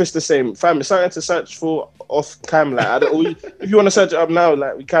don't know if it's the same. Fam, it's something to search for off cam. Like, if you want to search it up now,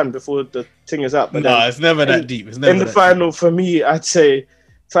 like we can before the thing is up. But no, it's never that deep. It's never in the final for me. I'd say,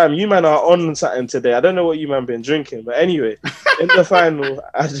 fam, you man are on something today. I don't know what you man been drinking, but anyway, in the final,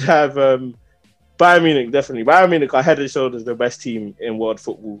 I'd have Bayern Munich definitely. Bayern Munich are head and shoulders the best team in world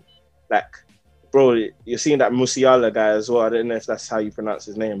football. Like, bro, you're seeing that Musiala guy as well. I don't know if that's how you pronounce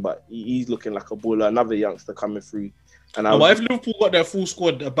his name, but he's looking like a baller. Another youngster coming through. And but if Liverpool got their full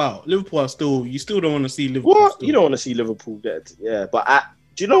squad about, Liverpool are still. You still don't want to see Liverpool. What? Still. You don't want to see Liverpool get but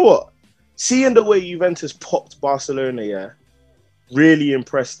do you know what? Seeing the way Juventus popped Barcelona, really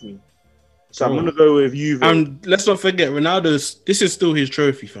impressed me. So I'm gonna go with Juve. And let's not forget, Ronaldo's. This is still his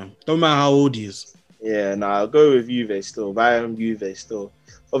trophy, fam. Don't matter how old he is. Yeah, I'll go with Juve still. Bayern Juve still.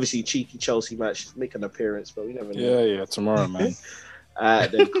 Obviously, cheeky Chelsea match make an appearance, but we never know. Yeah, tomorrow, man.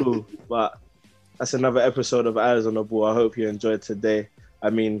 They're cool. But that's another episode of Eyes on the Ball. I hope you enjoyed today. I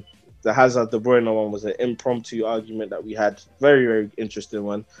mean, the Hazard De Bruyne one was an impromptu argument that we had. Very, very interesting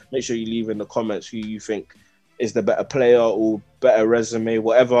one. Make sure you leave in the comments who you think is the better player or better resume,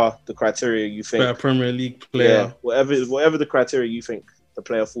 whatever the criteria you think. Better Premier League player. Yeah, whatever the criteria you think the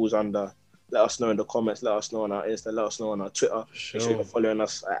player falls under. Let us know in the comments. Let us know on our Insta. Let us know on our Twitter. Sure. Make sure you're following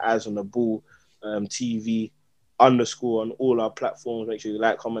us at Eyes on the Ball TV _ on all our platforms. Make sure you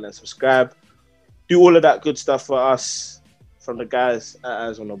like, comment, and subscribe. Do all of that good stuff for us from the guys at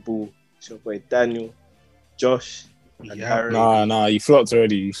Eyes on the Ball. It's your boy Daniel, Josh, and Harry. Nah, you flopped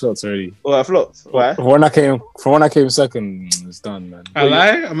already. Oh, I flopped. Why? From when I came second, it's done, man. I lie.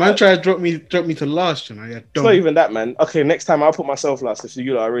 A man tried to drop me to last, you know. Yeah, It's not even that, man. Okay, next time I'll put myself last if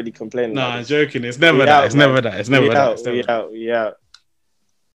you are really complaining. Nah, I'm joking. It's never that. It's never that. We out.